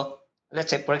also, let's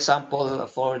say, for example,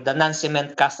 for the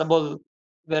non-cement castable,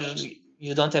 where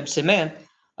you don't have cement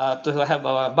to have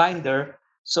a binder.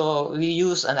 So we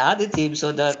use an additive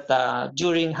so that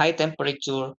during high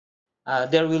temperature,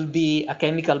 there will be a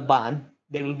chemical bond.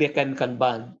 There will be a chemical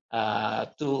bond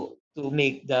to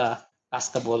make the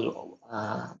castable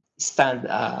stand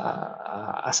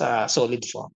as a solid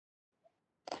form.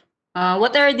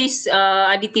 What are these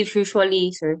additives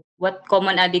usually, sir? What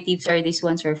common additives are these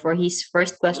ones, sir, for his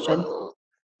first question?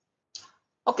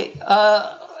 Okay,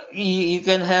 you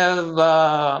can have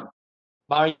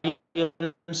barium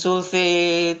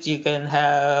sulfate, you can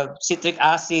have citric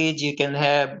acid, you can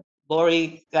have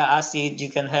boric acid, you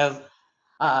can have,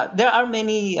 there are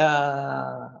many,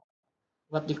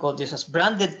 what we call this as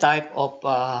branded type of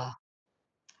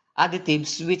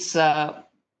additives, which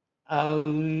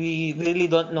we really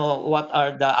don't know what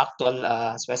are the actual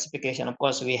specification. Of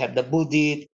course, we have the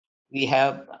Budit, we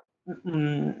have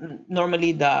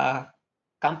normally the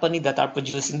company that are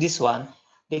producing this one,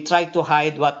 they try to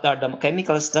hide what are the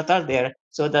chemicals that are there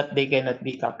so that they cannot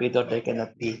be copied or they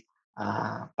cannot be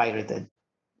pirated.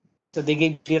 So they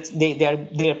give it,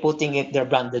 they're putting it their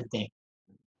branded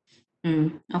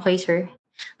name. Okay, sir.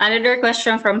 Another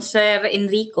question from Sir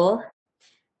Enrico.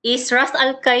 Is Ras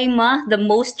Al Khaimah the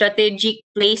most strategic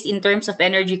place in terms of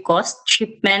energy cost,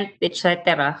 shipment,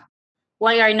 etc.?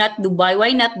 Why not Dubai?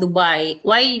 Why not Dubai?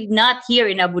 Why not here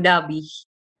in Abu Dhabi?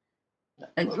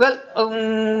 Well,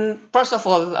 first of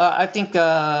all, I think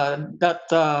that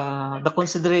the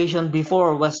consideration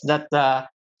before was that the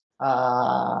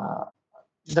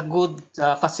good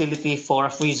facility for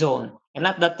a free zone, and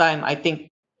at that time, I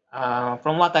think,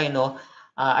 from what I know,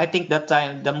 I think that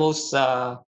time the most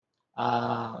uh,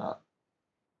 or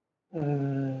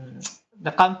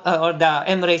the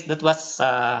Emirates that was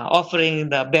offering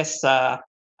the best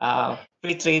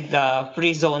free trade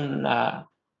free zone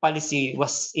policy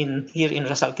was in here in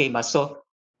Ras Al Khaimah. So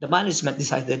the management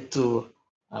decided to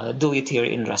do it here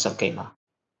in Ras Al Khaimah.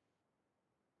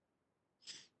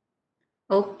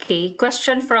 Okay,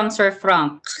 question from Sir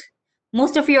Frank.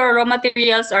 Most of your raw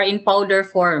materials are in powder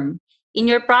form. In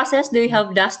your process, do you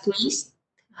have dust waste?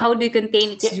 How do you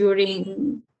contain it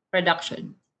during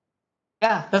production?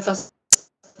 Yeah, that's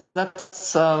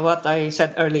what I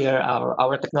said earlier.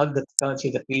 Our technology, the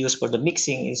technology that we use for the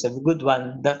mixing is a good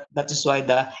one. That is why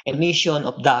the emission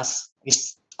of dust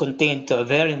is contained to a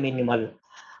very minimal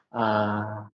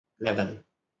level.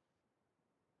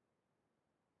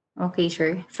 Okay,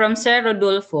 sir. From Sir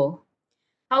Rodolfo.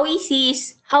 How easy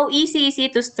is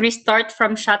it to restart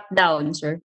from shutdown,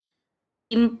 sir?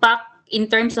 Impact in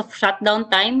terms of shutdown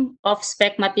time of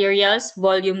spec materials,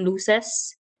 volume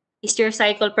losses? Is your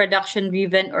cycle production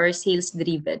driven or sales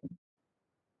driven?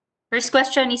 First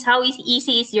question is how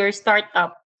easy is your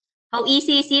startup? How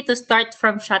easy is it to start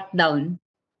from shutdown?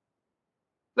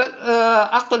 Well,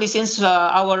 actually, since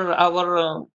our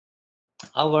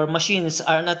machines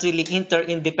are not really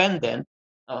interdependent,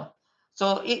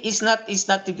 so it's not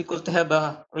difficult to have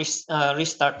a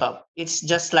restart up. It's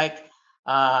just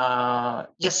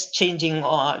changing,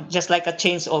 just like a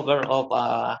changeover of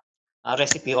a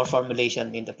recipe or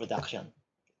formulation in the production.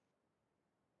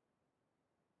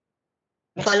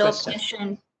 Next Follow-up question.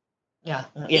 question. Yeah.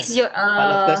 Is Yes. your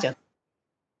Follow-up question.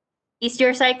 is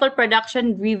your cycle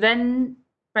production driven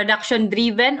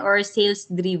or sales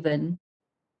driven?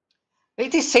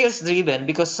 It is sales driven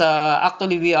because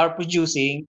actually we are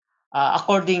producing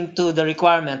according to the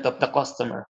requirement of the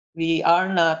customer. We are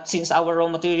not, since our raw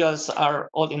materials are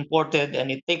all imported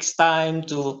and it takes time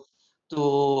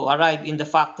to arrive in the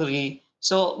factory.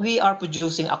 So we are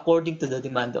producing according to the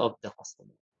demand of the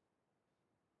customer.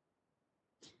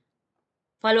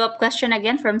 Follow-up question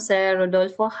again from Sir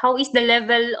Rodolfo. How is the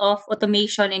level of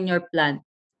automation in your plant?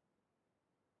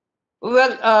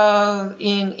 Well,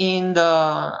 in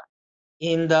the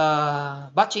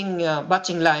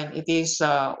batching line, it is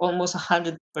almost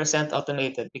 100%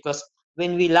 automated, because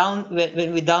when we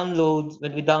download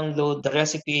the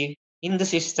recipe in the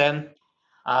system,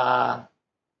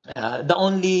 the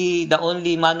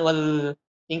only manual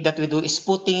thing that we do is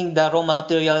putting the raw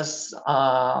materials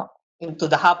into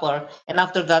the hopper, and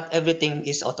after that everything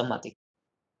is automatic.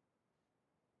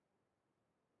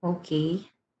 Okay.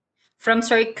 From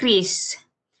Sir Chris.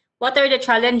 What are the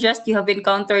challenges you have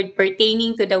encountered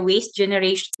pertaining to the waste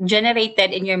generated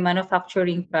in your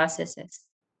manufacturing processes?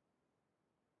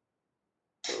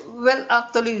 Well,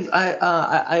 actually,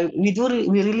 we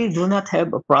really do not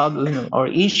have a problem or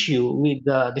issue with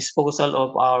the disposal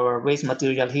of our waste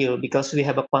material here, because we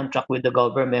have a contract with the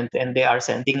government and they are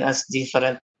sending us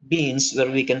different bins where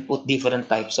we can put different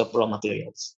types of raw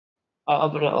materials,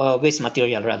 waste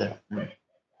material rather.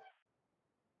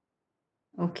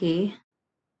 Okay.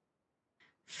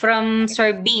 From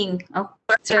Sir Bing. Oh,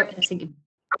 Sir, sige.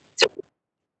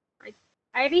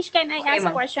 Irish, can I Okay, ask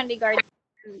ma'am. question regarding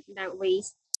that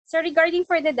waste? So regarding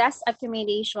for the dust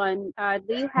accumulation,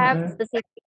 do you have Mhm.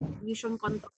 specific pollution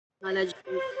control technology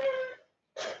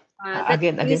that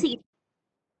Again, using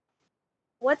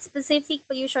what specific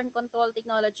pollution control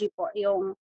technology po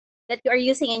yung that you are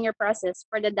using in your process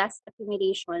for the dust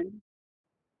accumulation?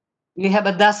 we have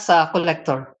a dust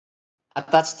collector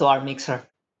attached to our mixer.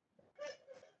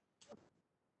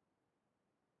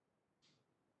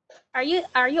 Are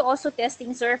you also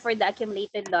testing, sir, for the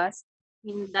accumulated dust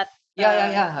in that?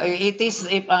 Yeah. It is,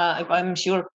 if I'm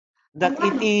sure that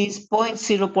it is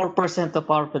 0.04% of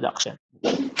our production.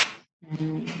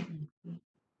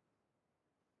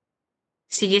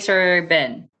 Sige, Sir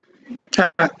Ben.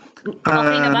 Okay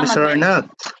na ba Mr.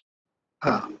 mag-vent?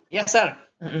 Arnel, Yes, sir.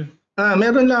 Mm-mm.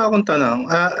 meron lang akong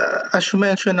tanong. As you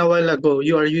mentioned a while ago,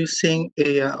 you are using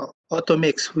a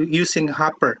automix using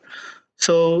hopper.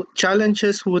 So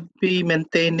challenges would be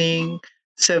maintaining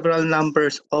several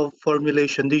numbers of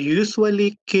formulation. Do you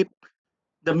usually keep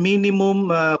the minimum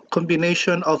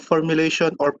combination of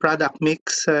formulation or product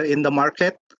mix in the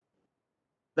market?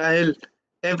 Dahil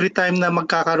every time na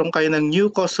magkakaroon kayo ng new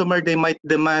customer, they might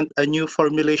demand a new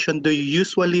formulation. Do you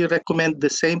usually recommend the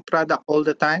same product all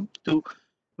the time to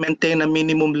maintain a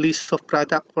minimum list of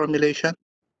product formulation?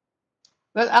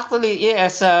 Well, actually,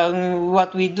 yes.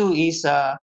 What we do is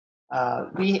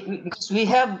because we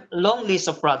have long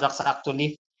list of products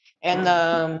actually, and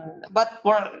but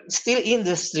for steel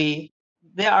industry,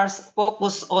 they are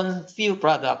focused on few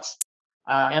products,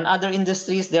 and other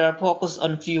industries they are focused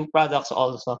on few products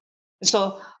also.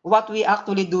 So what we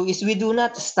actually do is we do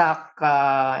not stock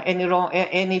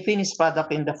any finished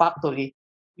product in the factory.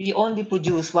 We only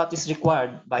produce what is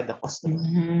required by the customer.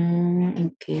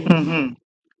 Okay. Mm-hmm.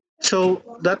 So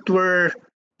that were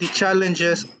the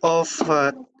challenges of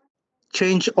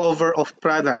changeover of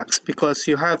products, because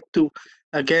you have to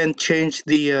again change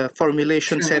the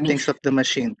formulation settings of the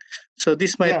machine. So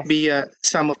this might Yes. be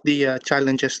some of the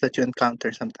challenges that you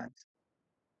encounter sometimes.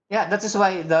 Yeah, that is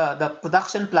why the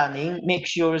production planning make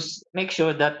sure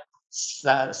that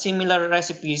similar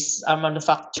recipes are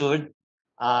manufactured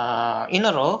in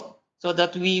a row, so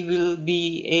that we will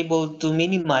be able to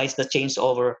minimize the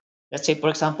changeover. Let's say,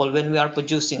 for example, when we are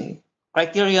producing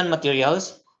criterion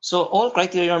materials, so all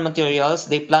criterion materials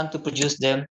they plan to produce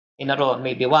them in a row,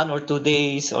 maybe 1 or 2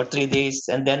 days or 3 days,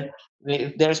 and then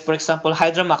if there's, for example,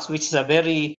 Hydromax, which is a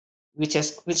very which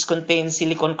contains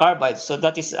silicon carbide, so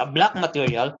that is a black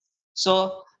material.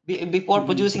 So before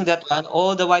producing that one,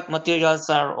 all the white materials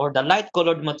are, or the light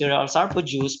colored materials are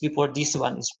produced before this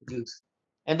one is produced.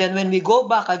 And then when we go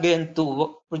back again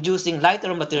to producing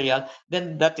lighter material,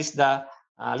 then that is the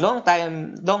long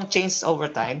change over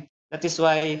time. That is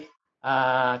why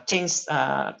change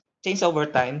over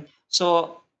time.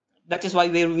 So that is why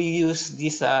we use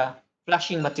these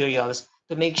flashing materials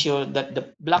to make sure that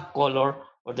the black color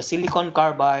or the silicon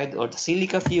carbide or the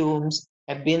silica fumes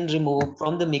have been removed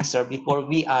from the mixer before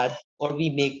we add or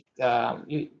we make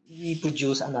we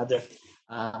produce another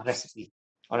recipe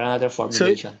or another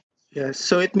formulation. Yes,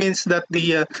 so it means that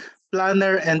the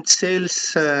planner and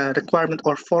sales requirement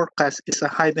or forecast is a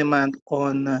high demand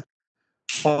on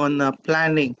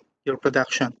planning your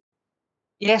production.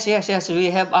 Yes. We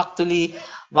have actually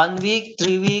 1 week,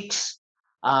 3 weeks,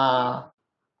 up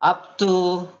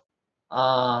to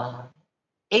uh,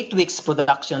 8 weeks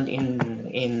production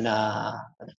in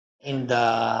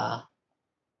the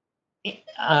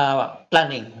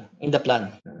planning in the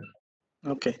plan.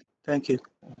 Okay, thank you.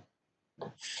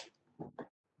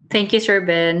 Thank you, Sir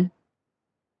Ben.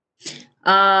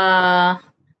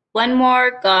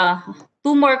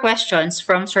 Two more questions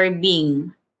from Sir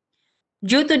Bing.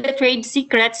 Due to the trade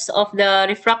secrets of the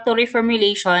refractory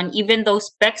formulation, even though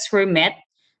specs were met,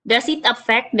 does it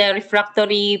affect the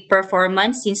refractory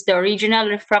performance since the original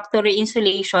refractory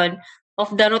insulation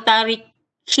of the rotary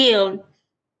kiln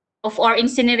of our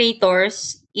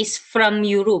incinerators is from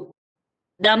Europe?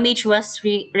 Damage was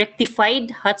rectified,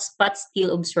 hotspots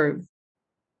still observed.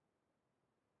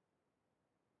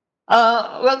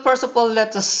 Well, first of all,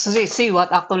 let us see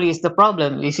what actually is the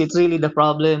problem. Is it really the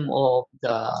problem of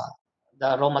the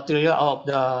raw material of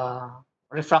the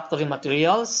refractory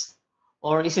materials,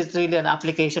 or is it really an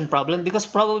application problem? Because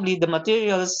probably the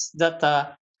materials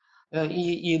that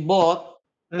you bought,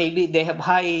 maybe they have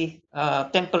high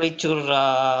temperature,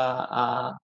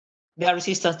 they are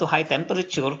resistant to high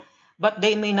temperature, but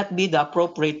they may not be the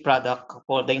appropriate product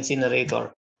for the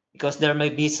incinerator because there may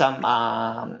be some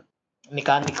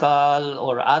mechanical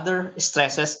or other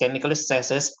stresses, chemical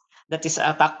stresses that is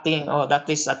attacking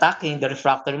the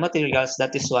refractory materials.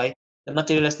 That is why the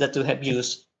materials that we have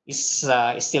used is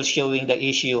still showing the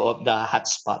issue of the hot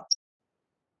spot.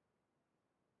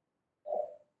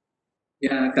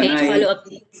 Yeah, can Okay, I follow up.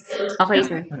 Okay,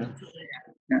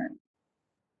 Yeah.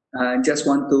 sir. Just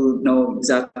want to know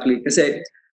exactly kasi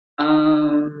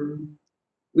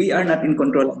we are not in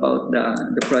control about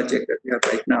the project that we have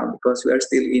right now because we are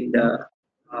still in the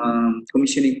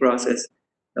commissioning process.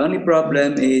 The only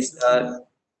problem is that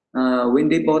when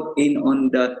they bought in on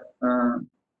that,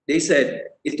 they said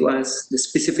it was the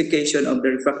specification of the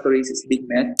refractories is being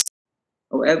met.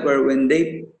 However, when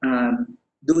they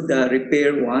do the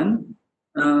repair one,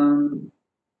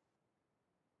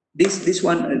 this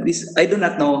I do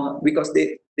not know because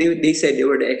they said they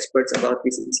were the experts about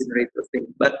this incinerator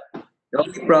thing. But the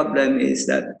only problem is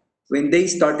that when they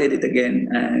started it again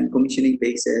and commissioning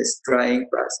basis, drying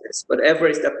process, whatever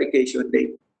is the application,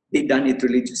 they done it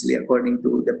religiously according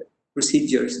to the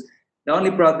procedures. The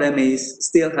only problem is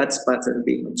still hot spots are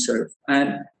being observed.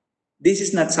 And this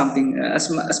is not something,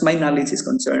 as my knowledge is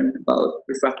concerned about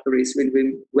refractories, when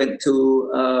we went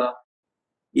to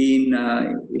in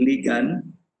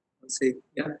Iligan, let's say,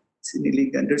 yeah, it's in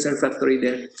Iligan, there's a refractory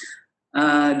there.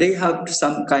 They have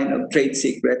some kind of trade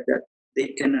secret that they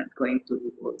cannot going to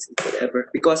divulge it, whatever,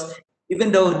 because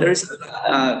even though there's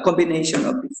a combination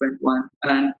of different one,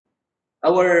 and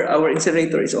our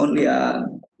incinerator is only a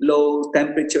low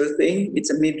temperature thing. It's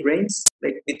a mid range,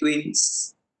 like between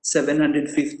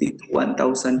 750 to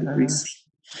 1,000 degrees.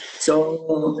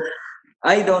 So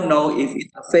I don't know if it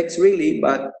affects really,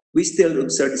 but we still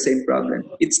observe the same problem.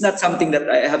 It's not something that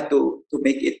I have to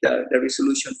make it the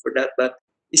resolution for that, but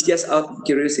it's just out of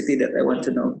curiosity that I want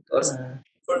to know because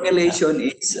formulation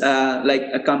is like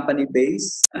a company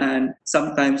base, and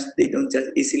sometimes they don't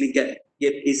just easily get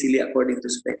easily according to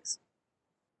specs.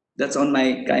 That's on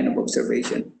my kind of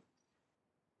observation.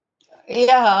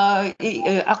 Yeah,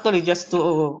 actually, just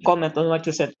to comment on what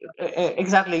you said,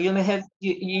 exactly. You may have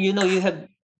you know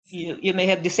you may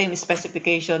have the same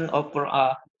specification of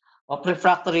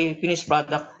refractory finished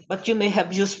product, but you may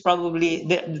have used probably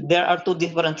there are two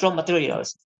different raw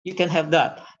materials. You can have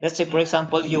that. Let's say, for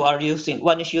example, you are using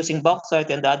one is using bauxite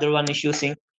and the other one is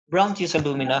using brown fused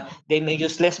alumina. They may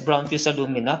use less brown fused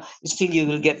alumina. Still, you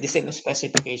will get the same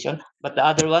specification. But the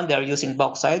other one, they are using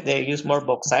bauxite. They use more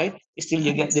bauxite. Still,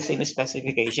 you get the same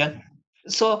specification.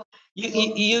 So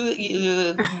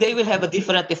they will have a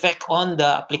different effect on the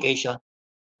application.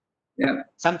 Yeah.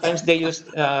 Sometimes they use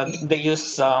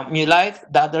mullite,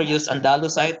 the other use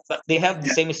andalusite, but they have the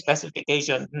same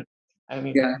specification. I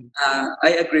mean, Yeah,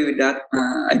 I agree with that.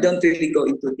 I don't really go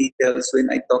into details when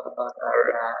I talk about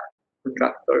our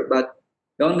contractor, but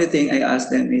the only thing I ask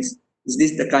them is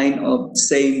this the kind of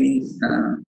same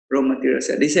raw materials?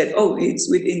 They said, oh, it's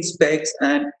within specs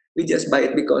and we just buy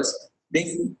it because they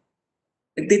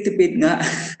nagtitipid nga,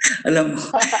 alam mo.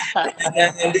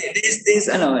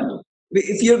 Ano,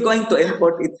 if you're going to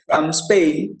import it from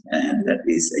Spain, and that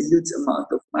is a huge amount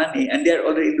of money, and they're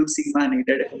already losing money,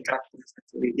 they're the contractors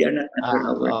actually, they are not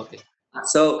under our. okay.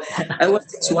 So I was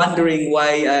just wondering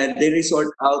why they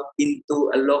resort out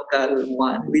into a local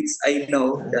one, which I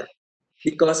know that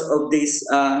because of this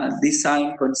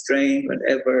design constraint,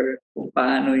 whatever, kung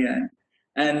paano yan.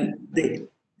 And the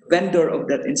vendor of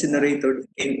that incinerator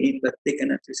came in, but they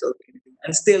cannot resolve anything.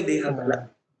 And still they have a lot.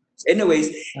 Anyways,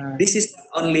 this is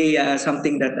not only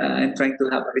something that I'm trying to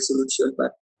have a resolution,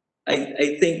 but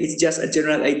I think it's just a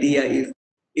general idea if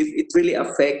it really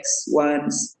affects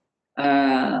one's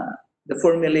the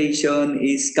formulation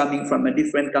is coming from a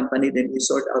different company, then you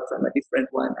sort out from a different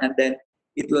one, and then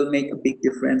it will make a big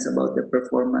difference about the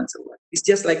performance of what. It's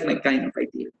just like my kind of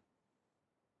idea.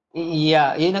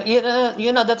 Yeah,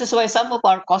 that is why some of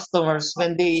our customers,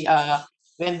 when they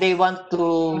want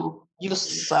to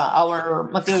use our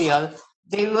material,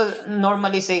 they will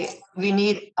normally say we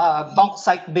need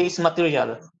bauxite-based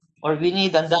material or we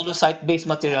need andesite-based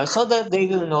material, so that they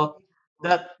will know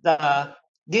that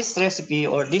this recipe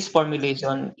or this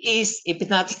formulation is, if it's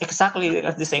not exactly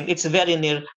the same, it's very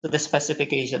near to the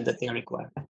specification that they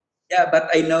require. Yeah, but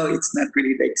I know it's not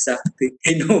really the exact thing.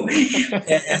 I know even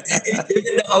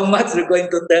though how much they're going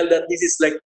to tell that this is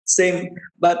like same,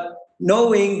 but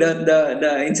knowing that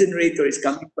the incinerator is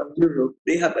coming from Europe,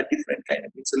 they have a different kind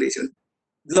of insulation.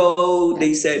 Though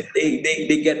they said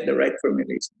they get the right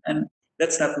formulation, and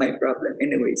that's not my problem.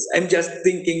 Anyways, I'm just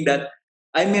thinking that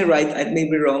I may right, I may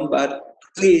be wrong, but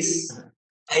at least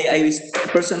I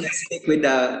personally stick with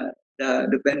the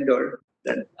vendor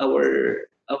that our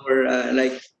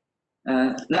like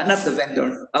not the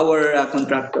vendor, our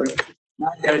contractor. Now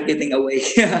they're getting away.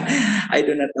 I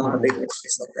do not know how they get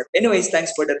this. Anyways,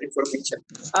 thanks for that information.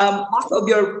 Most of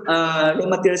your raw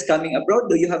materials coming abroad,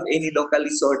 do you have any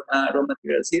locally sourced raw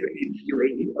materials here in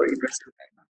UAE or in Brazil?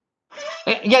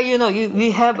 Yeah, we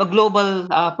have a global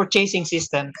purchasing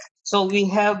system. So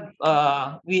we are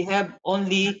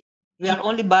only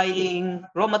buying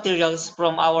raw materials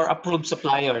from our approved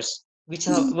suppliers, which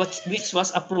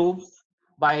was approved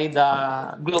by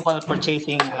the global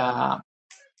purchasing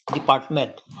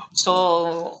department.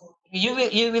 So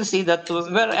you will see that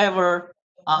from wherever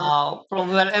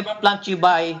plant you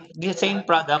buy the same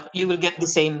product, you will get the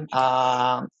same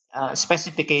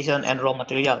specification and raw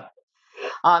material.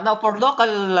 Now, for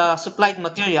local supplied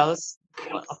materials,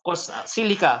 of course,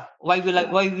 silica. Why will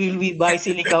we buy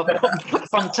silica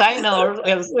from China or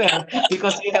elsewhere?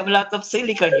 Because we have a lot of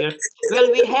silica here. Well,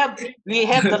 we have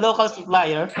the local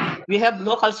supplier. We have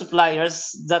local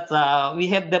suppliers that we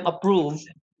have them approved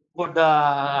for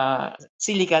the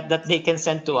silica that they can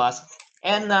send to us.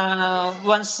 And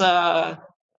once our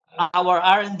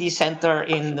R&D center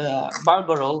in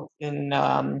Barbaro in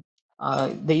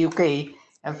the UK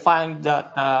and found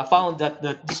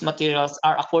that these materials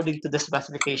are according to the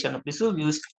specification of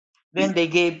Vesuvius, then they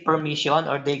gave permission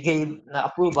or they gave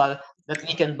approval that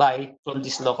we can buy from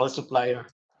this local supplier.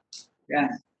 Yeah.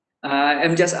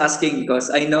 I'm just asking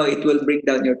because I know it will bring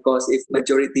down your cost if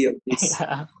majority of this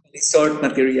Yeah. sort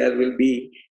material will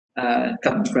be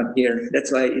coming from here.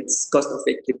 That's why it's cost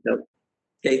effective though.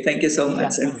 Okay, thank you so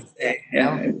much. Yeah.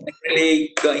 I'm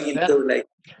really going into Well, like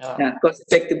uh, cost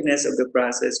effectiveness of the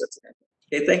process. Whatsoever.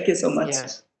 Okay, thank you so much.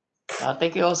 yes.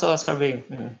 Thank you also, Oscar Bing.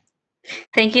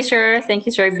 Thank you, sir. Thank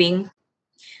you, Sir Bing.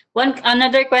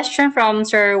 Another question from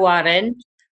Sir Warren.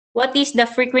 What is the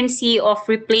frequency of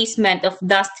replacement of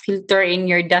dust filter in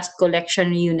your dust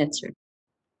collection unit, sir?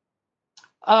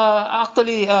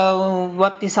 Actually,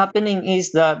 what is happening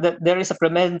is that there is a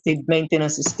preventive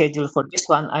maintenance schedule for this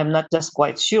one. I'm not just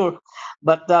quite sure,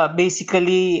 but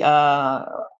basically,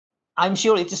 I'm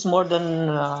sure it is more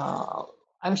than.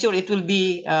 I'm sure it will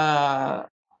be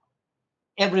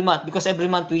every month, because every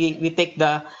month we take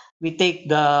the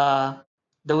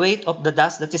weight of the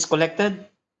dust that is collected.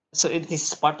 So it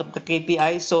is part of the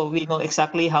KPI. So we know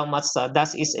exactly how much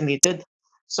dust is emitted.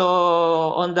 So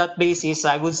on that basis,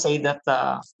 I would say that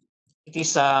it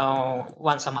is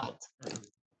once a month.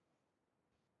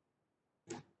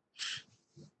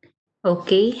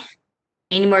 Okay.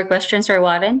 Any more questions, Sir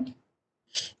Warren?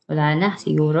 Wala na,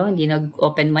 siguro. Hindi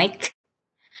nag-open mic.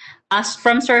 As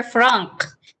from Sir Frank.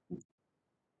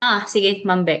 Sige,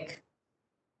 Ma'am Beck.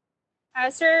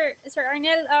 Sir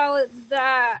Arnel,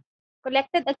 the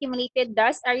collected accumulated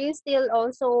dust, are you still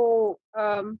also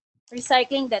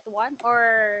recycling that one,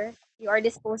 or you are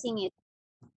disposing it?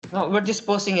 No, we're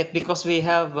disposing it because we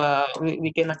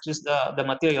cannot use the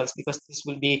materials, because this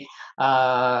will be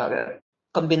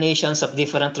combinations of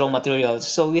different raw materials.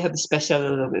 So we have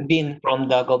special bin from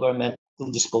the government to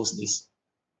dispose this.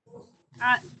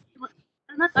 It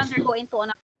will not undergo into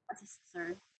another process,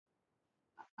 sir.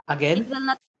 Again?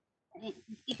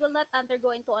 It will not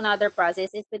undergo into another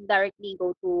process. It will directly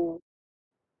go to.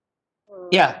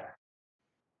 Yeah.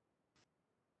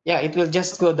 Yeah, it will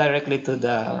just go directly to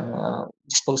the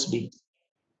dispose bin.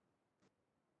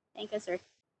 Thank you, sir.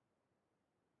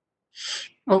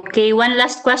 Okay, one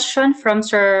last question from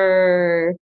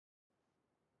Sir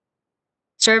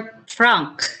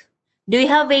Frank. Do you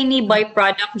have any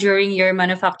byproduct during your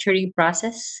manufacturing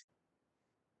process?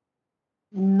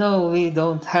 No, we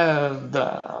don't have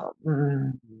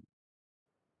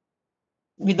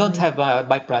we don't have a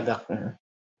byproduct.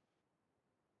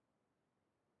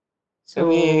 So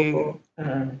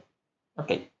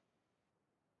okay.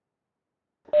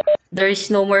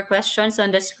 There's no more questions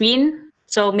on the screen.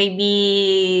 So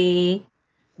maybe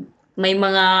may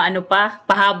mga ano pa,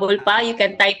 pahabol pa, you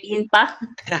can type in pa.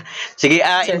 Sige,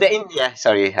 Sir.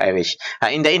 sorry, Irish.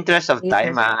 In the interest of Yes,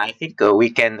 time, sir. I think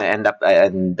we can end up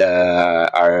in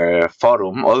our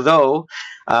forum. Although,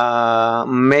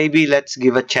 maybe let's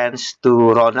give a chance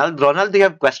to Ronald. Ronald, do you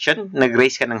have question?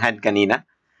 Nag-raise ka ng hand kanina?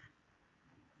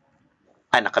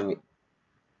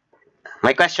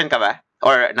 May question ka ba?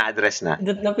 Or na-address na?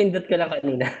 Napindot ko lang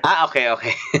kanina. Okay.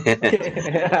 Alright,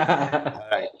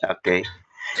 okay.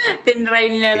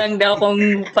 Tinry na lang daw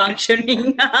kung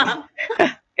functioning.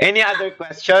 Any other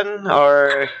question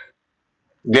or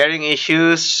glaring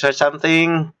issues or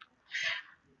something?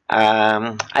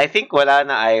 I think wala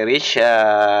na, Irish.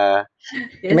 Yes,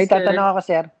 May sir. tatanong ako,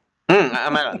 sir.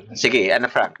 Meron. Sige,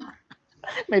 Frank?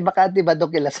 May bakante ba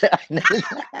doon kila sa Arnel?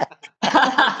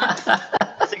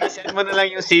 Sige, send mo na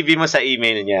lang yung CV mo sa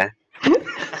email niya.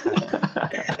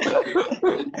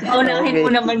 Unahin mo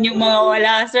naman yung mga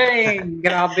wala, sir.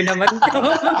 Grabe naman to.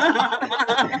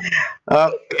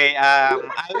 Okay.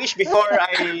 Irish, before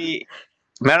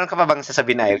meron ka pa bang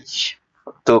sasabihin, Irish,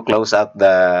 to close out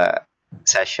the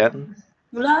session?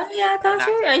 Wala na yata,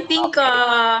 sir. I think,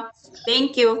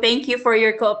 thank you for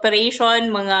your cooperation,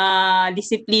 mga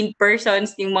disciplined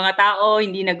persons, yung mga tao,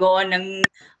 hindi nag-on ng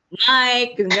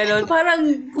mic, yung gano'n.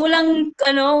 Parang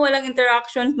walang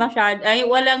interactions masyado. Ay,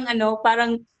 walang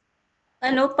parang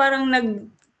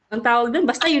ang tawag doon,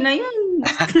 basta yun na yun.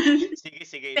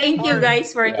 Sige. Thank you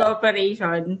guys for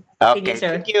cooperation. Okay, Sige,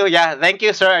 sir. thank you. Yeah, thank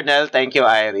you, Sir Arnel. Thank you,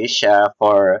 Irish,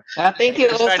 for Thank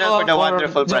you Sir Arnel, for the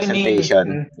wonderful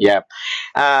presentation. Yep.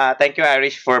 Thank you,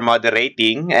 Irish, for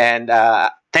moderating, and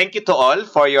thank you to all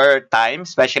for your time,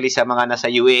 especially sa mga nasa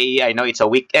UAE. I know it's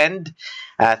a weekend.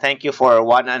 Thank you for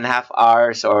 1.5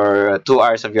 hours or 2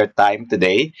 hours of your time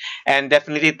today. And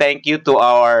definitely thank you to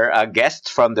our guests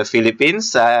from the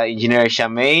Philippines, Engineer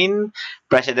Shamaine,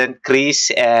 President Chris,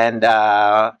 and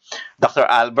Dr.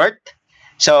 Albert.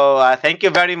 So thank you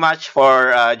very much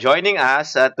for joining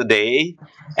us today.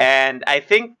 And I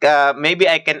think maybe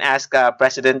I can ask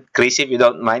President Chris, if you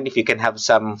don't mind, if you can have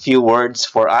some few words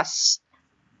for us.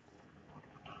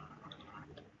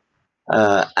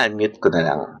 Unmute ko na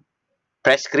lang.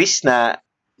 Press Chris,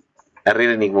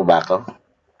 naririnig mo ba ako?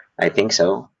 I think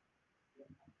so.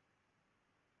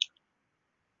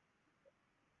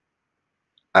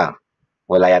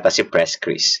 Wala yata si Press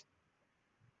Chris.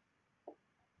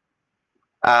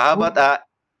 How about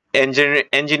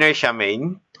Engineer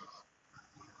Shamaine?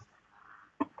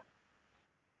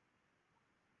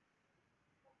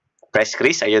 Press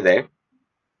Chris, are you there?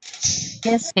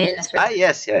 Yes, yes.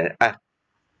 Yes.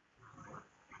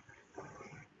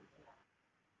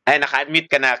 Ay, naka-unmute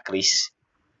ka na, Chris.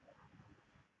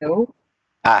 Hello,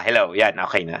 Hello. Yan,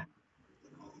 okay na.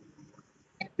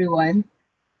 everyone.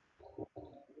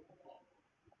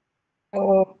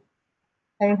 So,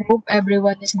 I hope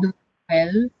everyone is doing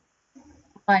well.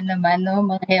 Baka naman, no,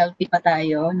 mga healthy pa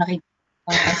tayo.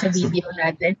 Nakikita sa video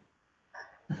natin.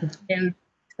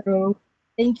 So,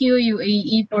 thank you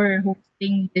UAE for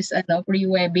hosting this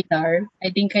pre-webinar.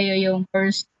 I think kayo yung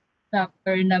first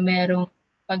chapter na merong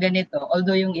ganito.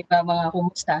 Although yung iba mga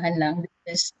kumustahan lang. This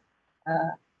is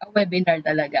a webinar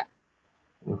talaga.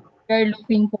 We're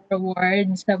looking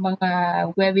forward sa mga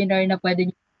webinar na pwede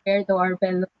nyo share to our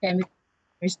fellow chemical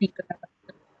engineers dito.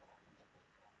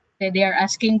 They are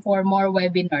asking for more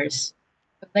webinars.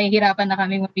 So, nahihirapan na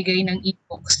kami mabigay ng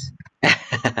e-books.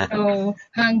 So,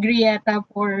 hungry yata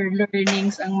for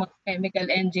learnings ang mga chemical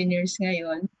engineers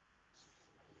ngayon.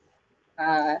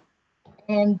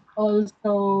 And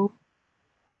also,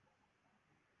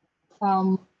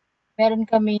 meron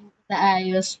kami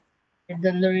naayos for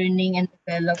the learning and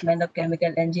development of chemical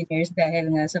engineers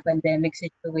dahil nga sa pandemic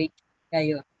situation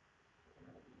ngayon.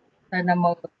 Sana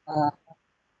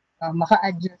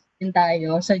maka-adjust din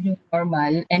tayo sa new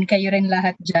normal, and kayo rin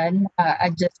lahat dyan,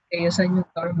 maka-adjust kayo sa new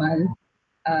normal.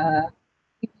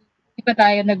 Hindi pa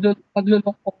tayo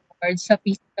maglulok forward sa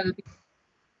physical.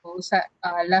 So, sa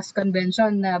last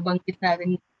convention na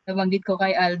nabanggit ko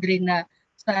kay Aldrin na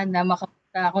sana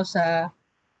makapunta ako sa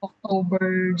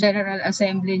October General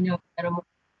Assembly nyo, pero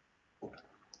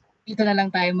dito na lang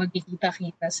tayo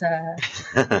magkikita-kita sa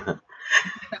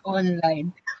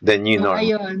online. The new normal.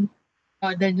 Ayun,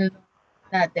 the new normal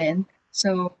natin.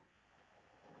 So,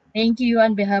 thank you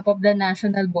on behalf of the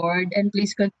National Board, and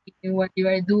please continue what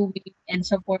you are doing and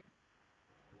support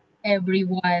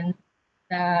everyone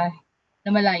na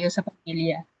malayo sa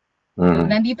pamilya. So,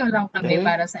 nandito lang kami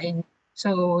para sa inyo.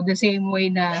 So, the same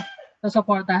way na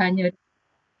susuportahan nyo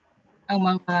ang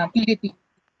mga Pilipino.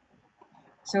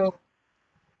 So,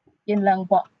 yun lang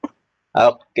po.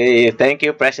 Okay, thank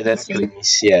you, President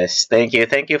Chris. Yes, thank you.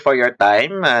 Thank you for your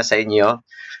time sa inyo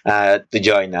to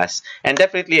join us. And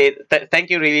definitely,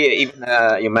 thank you really, even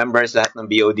yung members lahat ng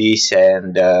BODs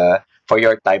and for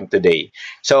your time today.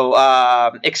 So,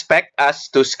 expect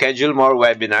us to schedule more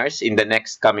webinars in the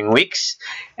next coming weeks.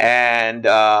 And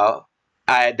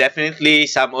I definitely,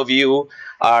 some of you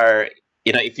are,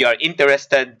 if you are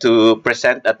interested to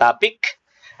present a topic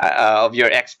of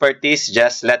your expertise,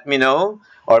 just let me know.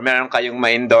 Or meron kayong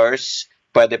ma-endorse,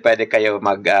 pwede kayo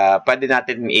pwede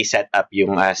natin i-set up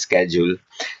yung schedule.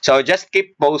 So just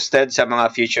keep posted sa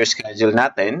mga future schedule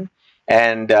natin,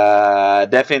 and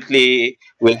definitely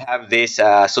we'll have this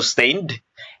sustained.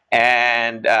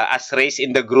 And as raised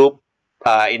in the group,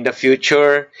 in the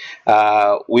future,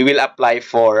 we will apply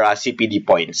for CPD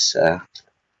points.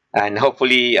 And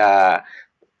hopefully,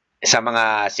 sa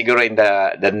mga siguro in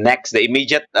the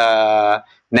immediate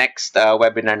next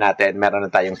webinar natin, meron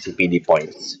na tayong CPD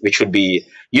points, which would be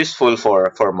useful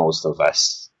for most of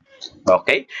us.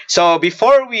 Okay? So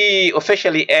before we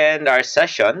officially end our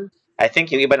session, I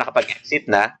think yung iba nakapag-exit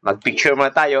na, mag-picture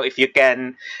muna tayo. If you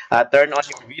can turn on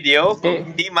your video.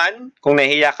 Kung hindi man, kung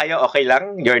nahiya kayo, okay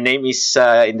lang. Your name is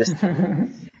in the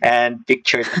and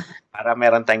picture para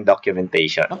meron tayong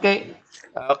documentation. Okay.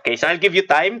 Okay, so I'll give you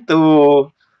time to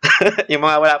yung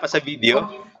mga wala pa sa video,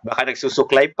 baka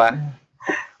nagsusuklay pa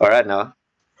or ano.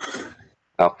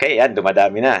 Okay, yan,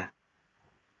 dumadami na.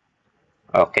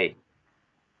 Okay.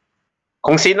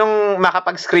 Kung sinong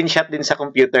makapag-screenshot din sa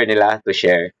computer nila to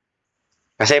share.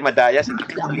 Kasi madaya sa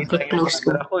Close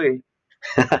ko. ako eh.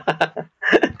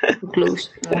 Close.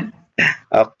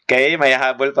 Okay, may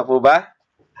habol pa po ba?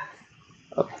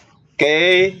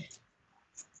 Okay.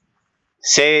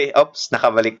 Say, oops,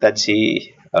 nakabaliktad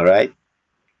si, alright.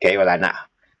 Okay, wala na.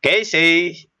 Okay,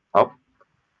 say, oh,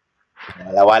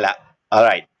 wala.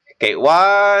 Alright. Okay,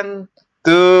 1,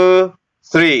 2,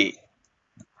 3.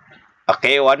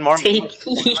 Okay, one more. Say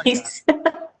please.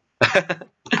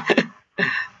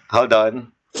 Hold on.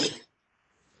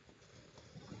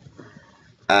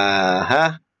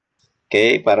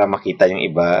 Okay, para makita yung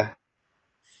iba.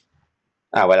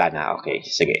 Wala na. Okay,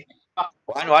 sige.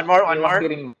 One more.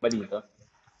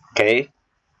 Okay.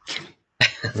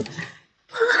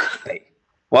 Okay.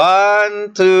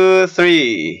 1, 2,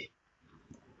 3.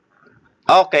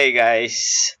 Okay, guys.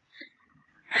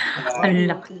 Ang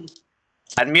laki.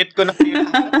 Unmute ko na kayo.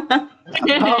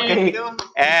 Okay.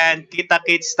 And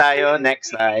kita-kits tayo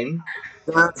next time.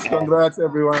 Congrats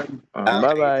everyone.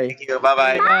 Bye-bye. Thank you.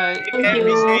 Bye-bye. Bye. Take care.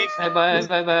 Be safe.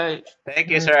 Bye-bye.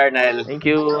 Thank you, Sir Arnel. Thank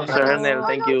you, Sir Arnel.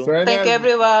 Thank you. Sir Thank you, Arnel,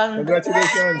 everyone.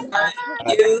 congratulations.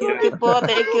 Thank you. Thank you po.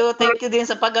 Thank you din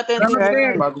sa pag-attend.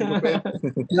 Bagong gupit.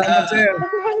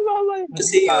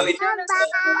 See you.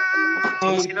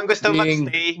 Kung sinong gusto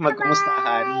mag-stay,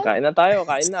 magkumustahan. Kain na tayo,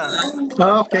 kain na.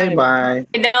 Okay, bye.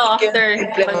 After,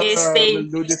 mag-stay. We'll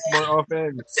do this more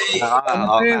often.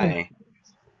 Okay.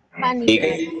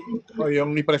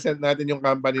 Yung i-present natin yung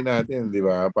company natin, di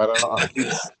ba? Para at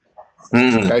least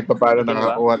Mm. kahit pa paano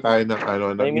nakakuha tayo ng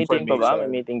May meeting pa ba?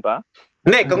 May meeting pa?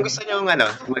 Hindi, kung gusto nyo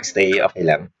mag-stay, okay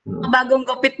lang. Bagong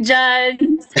gupit dyan.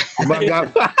 Umaga.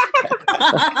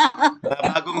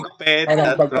 Bagong gupit.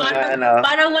 At mga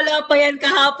Parang wala pa yan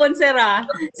kahapon, Sir Alan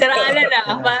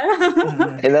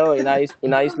Hello,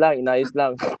 inayos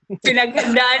lang.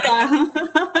 Pinaghandaan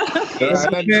Yes,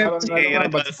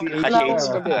 Parang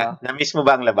na-miss mo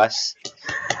ba ang labas?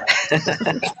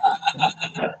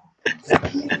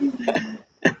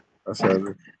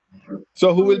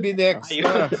 So who will be next?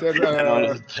 Sir,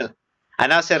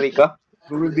 Sir Rico?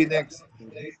 who will be next?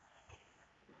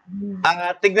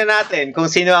 Tignan natin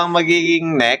kung sino ang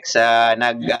magiging next.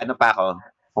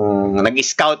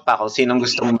 Nag-scout pa ako sinong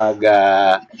gustong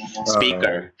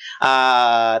mag-speaker.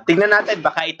 Tignan natin,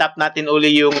 baka itap natin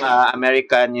uli yung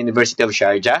American University of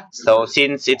Sharjah. So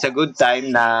since it's a good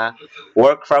time na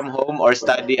work from home or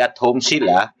study at home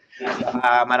sila,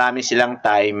 marami silang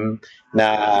time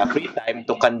na free time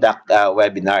to conduct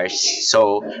webinars.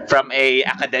 So from a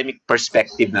academic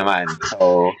perspective naman.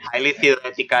 So highly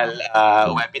theoretical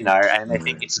webinar, and I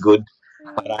think it's good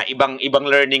para ibang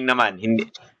learning naman. Hindi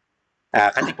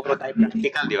kasi puro tayo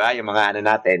practical, di ba? Yung mga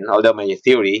natin, although may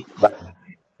theory, but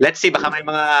let's see, baka may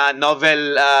mga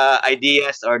novel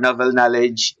ideas or novel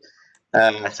knowledge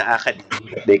sa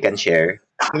academy that they can share.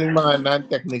 Yung mga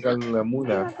non-technical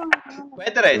muna.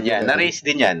 Pwede rin, yan. Na-raise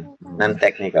din yan.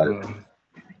 Non-technical.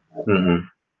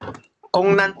 Kung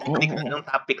non-technical, anong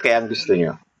topic kaya ang gusto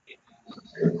nyo?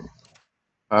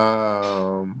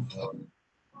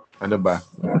 Ano ba?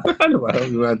 Ano ba?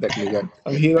 Yung technical.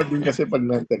 Ang hirap din kasi pag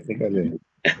non-technical eh.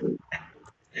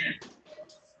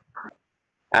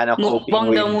 Ano, coping Mukbang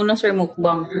daw with muna, sir,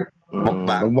 mukbang.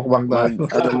 mukbang. Magmukbang tayo.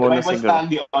 Ano muna Bible siguro.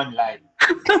 study online.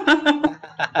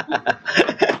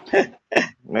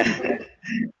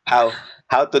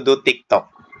 How to do TikTok.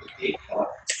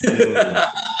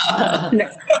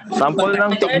 Sample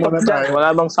ng TikTok dyan.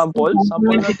 Wala bang sample?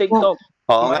 Sample ng TikTok.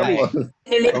 Oo nga eh.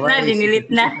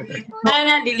 Dinilit na.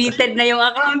 Deleted na yung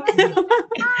account.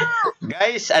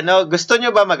 Guys, gusto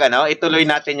nyo ba ituloy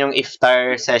natin yung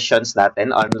iftar sessions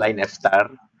natin, online iftar?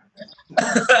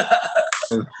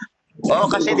 Oo,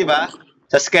 kasi di ba?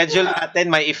 Sa schedule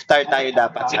natin, may iftar tayo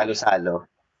dapat salo-salo.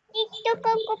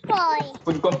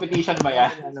 Food competition ba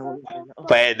yan?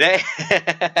 Pwede.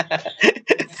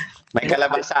 May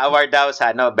kalabasa award daw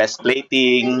sa best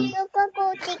plating,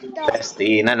 best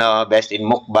in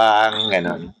mukbang,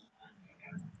 ganon.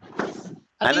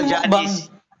 Ano Janice?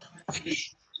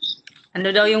 Ano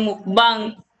daw yung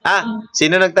mukbang?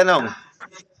 Sino nagtanong?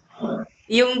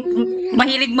 Yung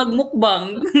mahilig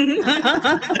magmukbang.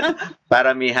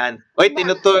 Paramihan. Oy,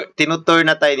 tinutour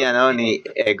na tayo ni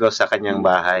Ego sa kanyang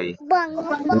bahay.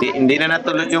 Hindi na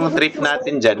natuloy yung trip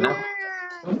natin dyan, no?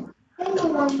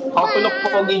 How to look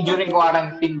pogi during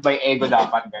quarantine by Ego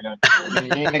dapat, ganun.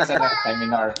 Yung next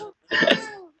seminar.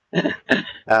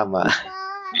 Tama.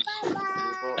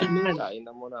 Kain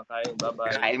na muna. Kain.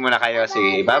 Bye-bye. Kain muna kayo.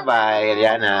 Sige, bye-bye,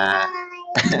 Eliana.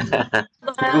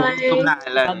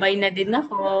 Bye na din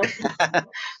ako.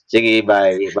 Sige,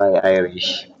 bye. Bye,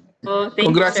 Irish. Thank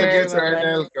Congrats you, sir. again, Sir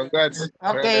Arnel. Congrats.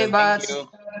 Okay, Sir Arnel,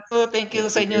 but thank you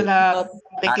sa inyo lahat.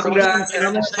 Thank you.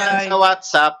 Sa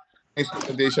WhatsApp. Nice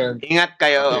presentation. Ingat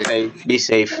kayo. Okay. Be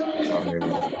safe. Okay.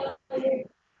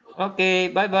 Okay,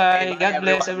 bye-bye. God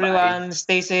bless everyone.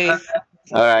 Stay safe.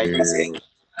 All right.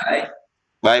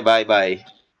 Bye. Bye.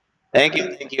 Thank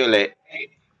you, Le.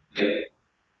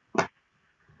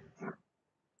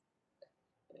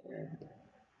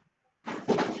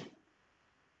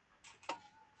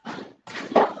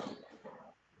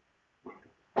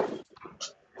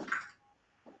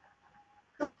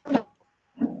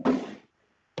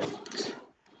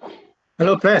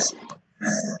 Hello, Press.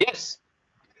 Yes.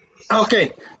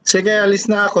 Okay. Sige, alis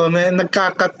na ako. May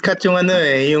nagka-cut yung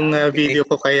yung video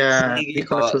ko kaya hindi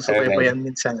ko nasusubaybayan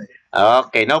minsan.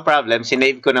 Okay, no problem.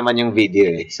 Sinave ko naman yung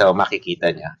video so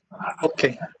makikita niya.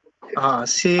 Okay.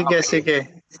 Sige.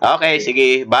 Okay,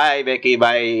 sige. Bye, Becky.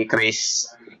 Bye, Chris.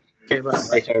 Okay, bye.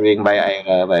 Bye, Sherwin. Bye,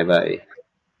 Ira. Bye.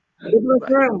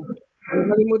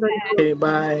 Okay,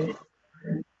 bye.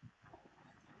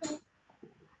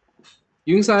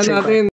 Yung sa natin,